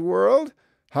to his world.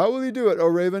 How will you do it, O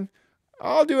Raven?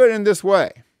 I'll do it in this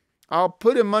way. I'll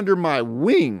put him under my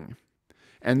wing,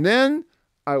 and then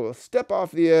I will step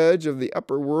off the edge of the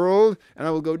upper world, and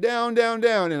I will go down, down,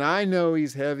 down. And I know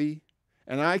he's heavy,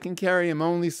 and I can carry him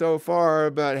only so far.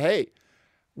 But hey,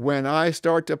 when I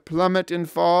start to plummet and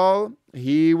fall,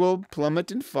 he will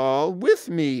plummet and fall with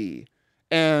me.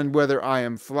 And whether I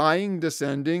am flying,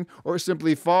 descending, or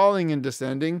simply falling and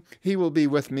descending, he will be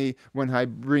with me when I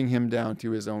bring him down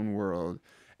to his own world.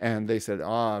 And they said,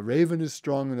 Raven is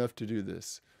strong enough to do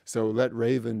this, so let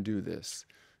Raven do this.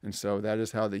 And so that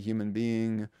is how the human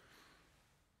being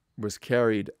was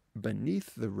carried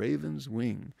beneath the raven's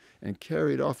wing and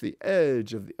carried off the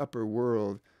edge of the upper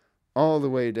world all the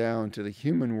way down to the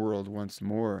human world once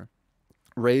more.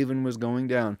 Raven was going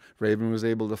down. Raven was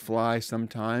able to fly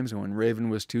sometimes, and when Raven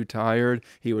was too tired,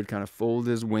 he would kind of fold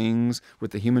his wings with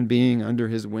the human being under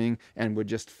his wing and would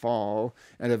just fall.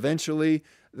 And eventually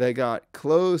they got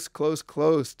close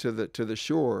to the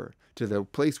shore, to the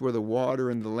place where the water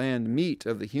and the land meet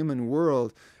of the human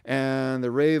world, and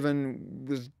the raven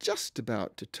was just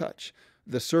about to touch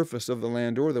the surface of the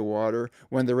land or the water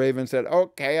when the raven said,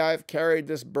 okay, I've carried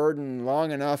this burden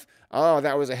long enough.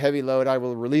 That was a heavy load. I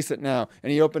will release it now.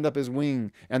 And he opened up his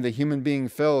wing, and the human being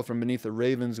fell from beneath the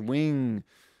raven's wing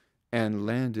and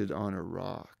landed on a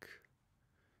rock.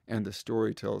 And the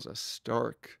story tells us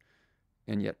stark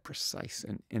and yet precise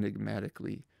and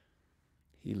enigmatically,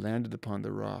 he landed upon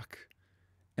the rock,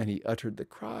 and he uttered the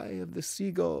cry of the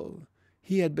seagull.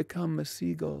 He had become a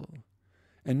seagull.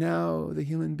 And now the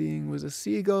human being was a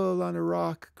seagull on a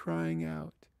rock crying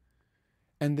out.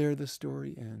 And there the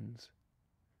story ends.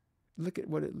 Look at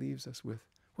what it leaves us with.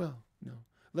 Well, no.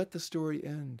 Let the story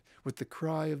end with the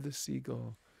cry of the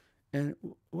seagull. And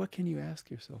what can you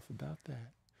ask yourself about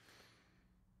that?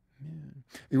 Man.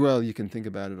 Well, you can think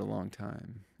about it a long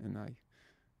time. And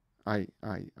I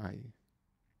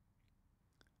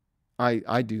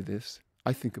do this.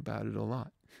 I think about it a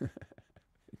lot.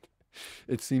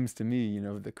 It seems to me,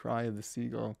 the cry of the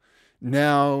seagull.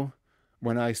 Now,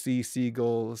 when I see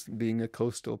seagulls, being a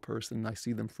coastal person, I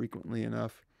see them frequently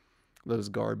enough. Those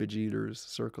garbage eaters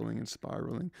circling and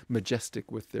spiraling,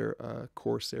 majestic with their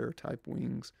corsair-type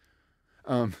wings.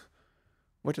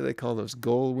 What do they call those?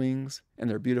 Gull wings? And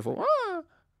their beautiful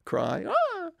cry,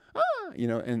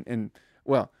 and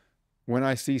well, when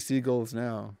I see seagulls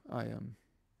now,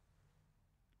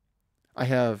 I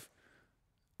have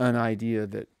an idea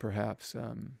that perhaps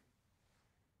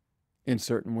in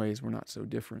certain ways we're not so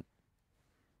different.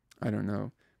 I don't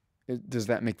know. Does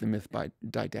that make the myth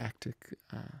didactic?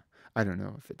 I don't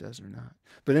know if it does or not.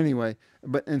 But anyway,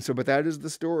 but that is the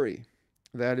story.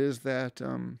 That is that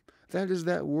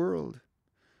world.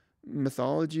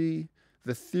 Mythology,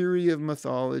 the theory of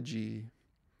mythology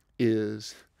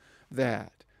is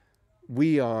that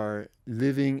we are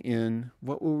living in,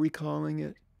 what were we calling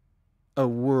it? A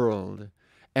world.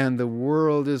 And the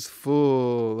world is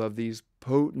full of these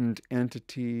potent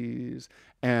entities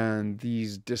and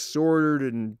these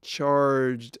disordered and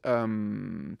charged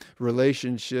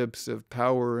relationships of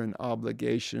power and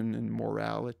obligation and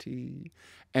morality.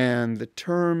 And the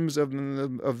terms of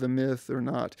the myth are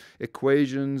not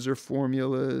equations or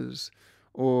formulas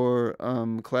or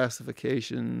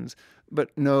classifications, but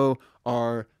no,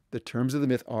 are the terms of the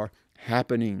myth are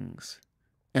happenings,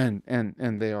 and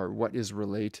they are what is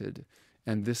related,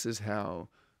 and this is how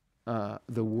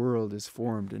the world is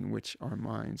formed in which our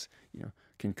minds,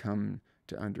 can come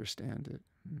to understand it.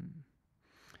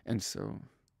 And so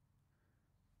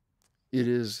it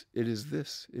is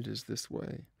this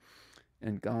way,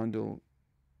 and Gondel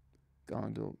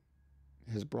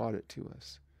has brought it to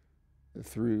us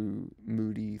through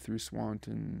Moody, through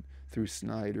Swanton, through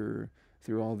Snyder,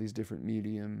 through all these different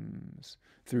mediums,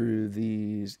 through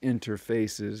these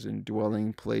interfaces and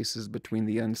dwelling places between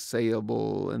the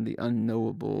unsayable and the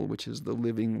unknowable, which is the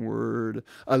living word,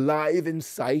 alive in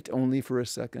sight only for a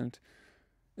second.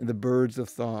 And the birds of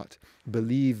thought,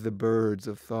 believe the birds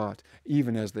of thought,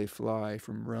 even as they fly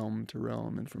from realm to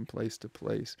realm and from place to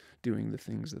place, doing the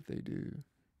things that they do.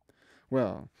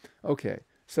 Well, okay.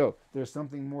 So there's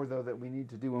something more, though, that we need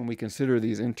to do when we consider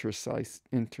these interstices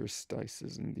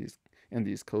and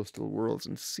these coastal worlds,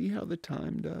 and see how the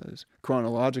time does.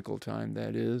 Chronological time,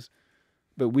 that is.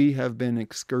 But we have been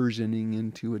excursioning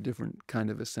into a different kind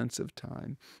of a sense of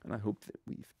time, and I hope that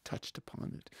we've touched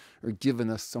upon it, or given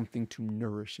us something to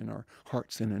nourish in our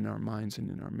hearts and in our minds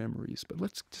and in our memories. But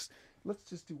let's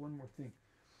just do one more thing.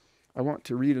 I want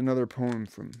to read another poem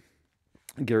from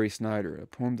Gary Snyder, a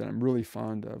poem that I'm really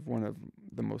fond of, one of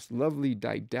the most lovely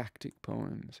didactic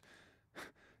poems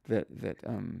that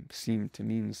seem to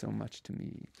mean so much to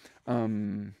me.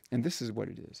 And this is what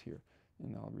it is here,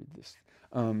 and I'll read this.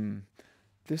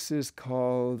 This is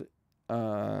called,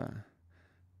 by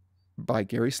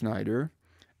Gary Snyder,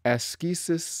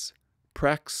 Ascesis,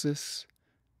 Praxis,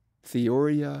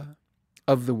 Theoria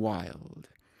of the Wild.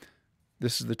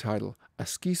 This is the title,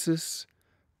 Ascesis,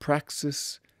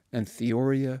 Praxis, and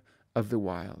Theoria of the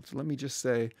Wild. So let me just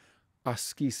say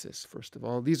ascesis, first of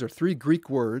all. These are three Greek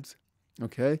words,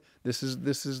 okay? This is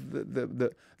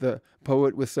the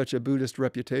poet with such a Buddhist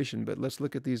reputation, but let's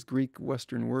look at these Greek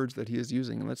Western words that he is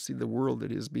using, and let's see the world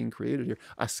that is being created here.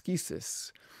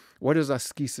 Ascesis. What does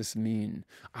ascesis mean?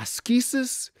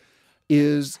 Ascesis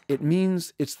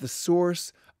means it's the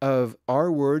source of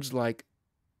our words like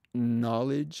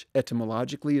knowledge.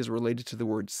 Etymologically is related to the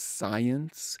word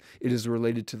science. It is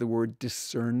related to the word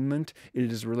discernment.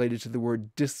 It is related to the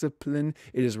word discipline.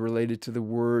 It is related to the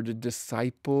word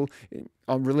disciple.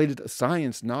 Related to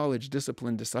science, knowledge,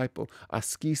 discipline, disciple,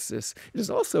 ascesis. It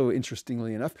is also,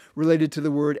 interestingly enough, related to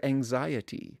the word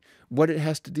anxiety. What it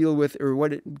has to deal with, or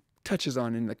what it touches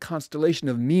on in the constellation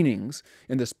of meanings,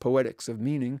 in this poetics of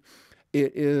meaning,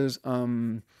 it is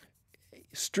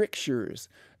strictures,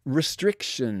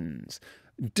 restrictions,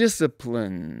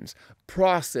 disciplines,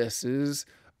 processes,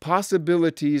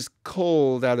 possibilities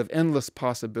culled out of endless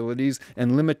possibilities,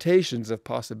 and limitations of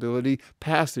possibility,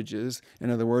 passages,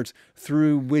 in other words,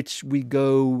 through which we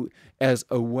go as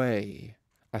a way.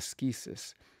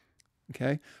 Ascesis.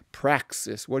 Okay?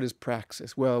 Praxis. What is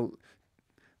praxis? Well,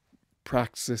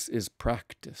 praxis is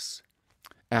practice,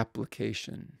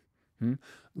 application.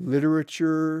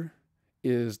 Literature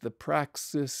is the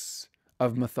praxis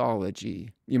of mythology,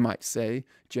 you might say,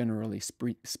 generally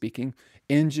speaking.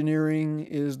 Engineering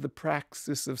is the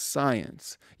praxis of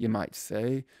science, you might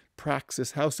say.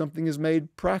 Praxis, how something is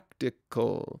made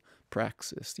practical.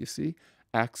 Praxis, you see?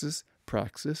 Axis,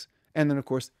 praxis, and then, of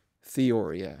course,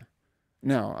 theoria.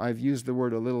 Now, I've used the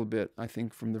word a little bit, I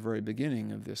think, from the very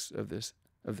beginning of this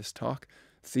talk.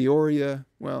 Theoria,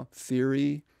 well,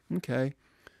 theory, okay.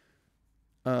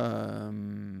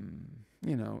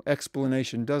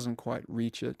 Explanation doesn't quite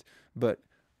reach it, but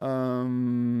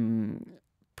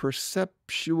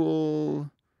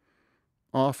perceptual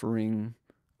offering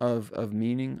of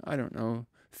meaning, I don't know,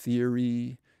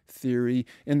 theory.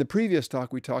 In the previous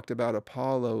talk, we talked about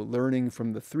Apollo learning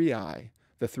from the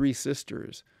three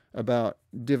sisters, about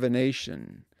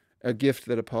divination, a gift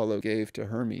that Apollo gave to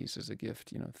Hermes as a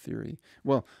gift, theory.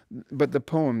 Well, but the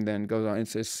poem then goes on.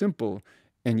 It's a simple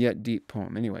and yet deep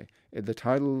poem. Anyway, the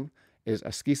title is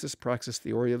Ascesis, Praxis,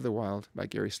 Theoria of the Wild by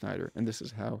Gary Snyder, and this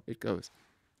is how it goes.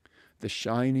 The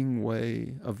shining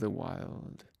way of the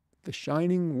wild. The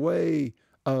shining way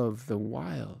of the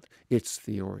wild, its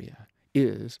theoria,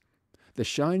 is, the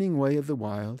shining way of the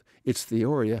wild, its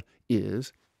theoria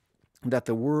is that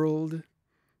the world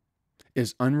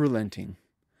is unrelenting,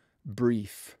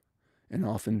 brief, and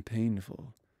often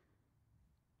painful.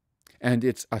 And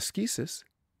its ascesis,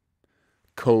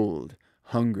 cold,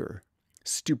 hunger,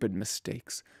 stupid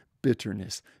mistakes,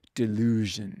 bitterness,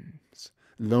 delusions,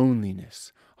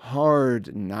 loneliness,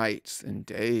 hard nights and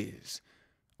days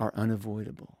are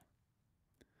unavoidable.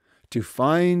 To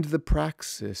find the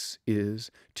praxis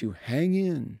is to hang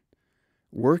in,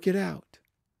 work it out,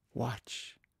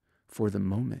 watch for the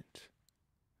moment,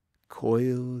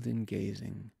 coiled in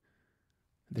gazing,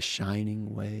 the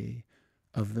shining way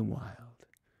of the wild.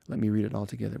 Let me read it all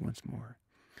together once more.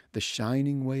 The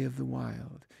shining way of the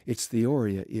wild. Its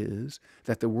theoria is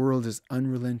that the world is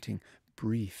unrelenting,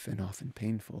 brief, and often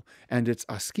painful, and its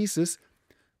ascesis,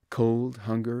 cold,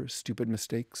 hunger, stupid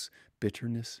mistakes,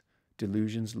 bitterness,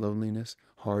 delusions, loneliness,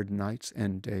 hard nights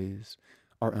and days,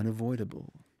 are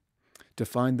unavoidable. To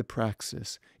find the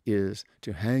praxis is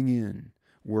to hang in,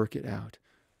 work it out,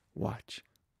 watch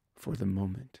for the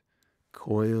moment,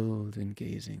 coiled and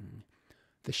gazing,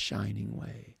 the shining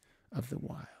way of the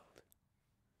wild.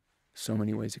 So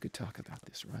many ways you could talk about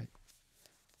this, right?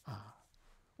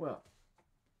 Well,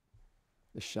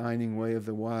 the shining way of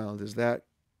the wild is that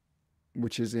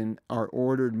which is in our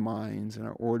ordered minds and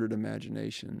our ordered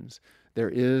imaginations. There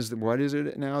is, what is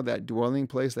it now? That dwelling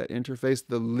place, that interface,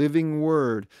 the living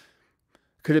word.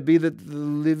 Could it be that the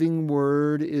living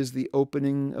word is the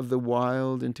opening of the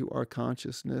wild into our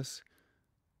consciousness?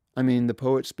 I mean, the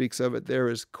poet speaks of it there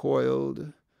as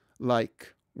coiled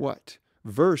like what?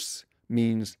 Verse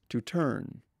means to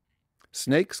turn.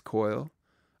 Snakes coil.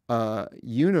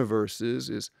 Universe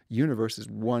is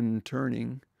one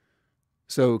turning.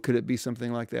 So could it be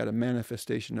something like that, a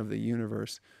manifestation of the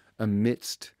universe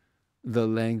amidst the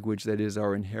language that is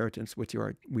our inheritance, which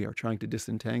we are trying to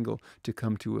disentangle to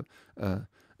come to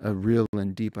a real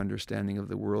and deep understanding of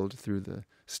the world through the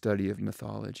study of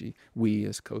mythology. We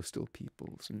as coastal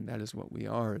peoples, and that is what we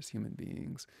are as human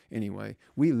beings. Anyway,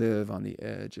 we live on the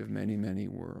edge of many, many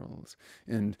worlds,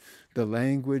 and the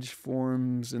language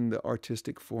forms and the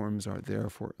artistic forms are there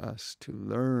for us to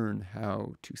learn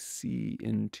how to see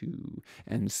into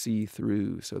and see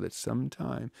through, so that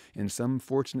sometime, in some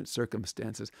fortunate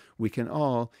circumstances, we can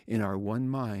all, in our one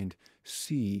mind,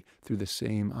 see through the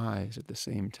same eyes at the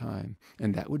same time.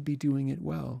 And that would be doing it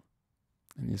well.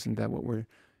 And isn't that what we're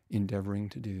endeavoring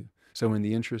to do? So in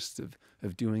the interests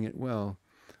of doing it well,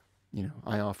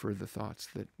 I offer the thoughts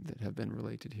that have been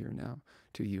related here now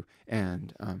to you.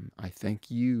 And I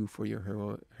thank you for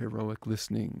your heroic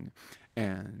listening.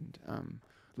 And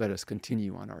let us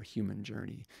continue on our human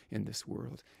journey in this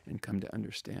world and come to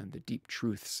understand the deep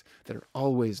truths that are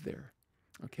always there.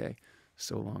 Okay?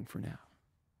 So long for now.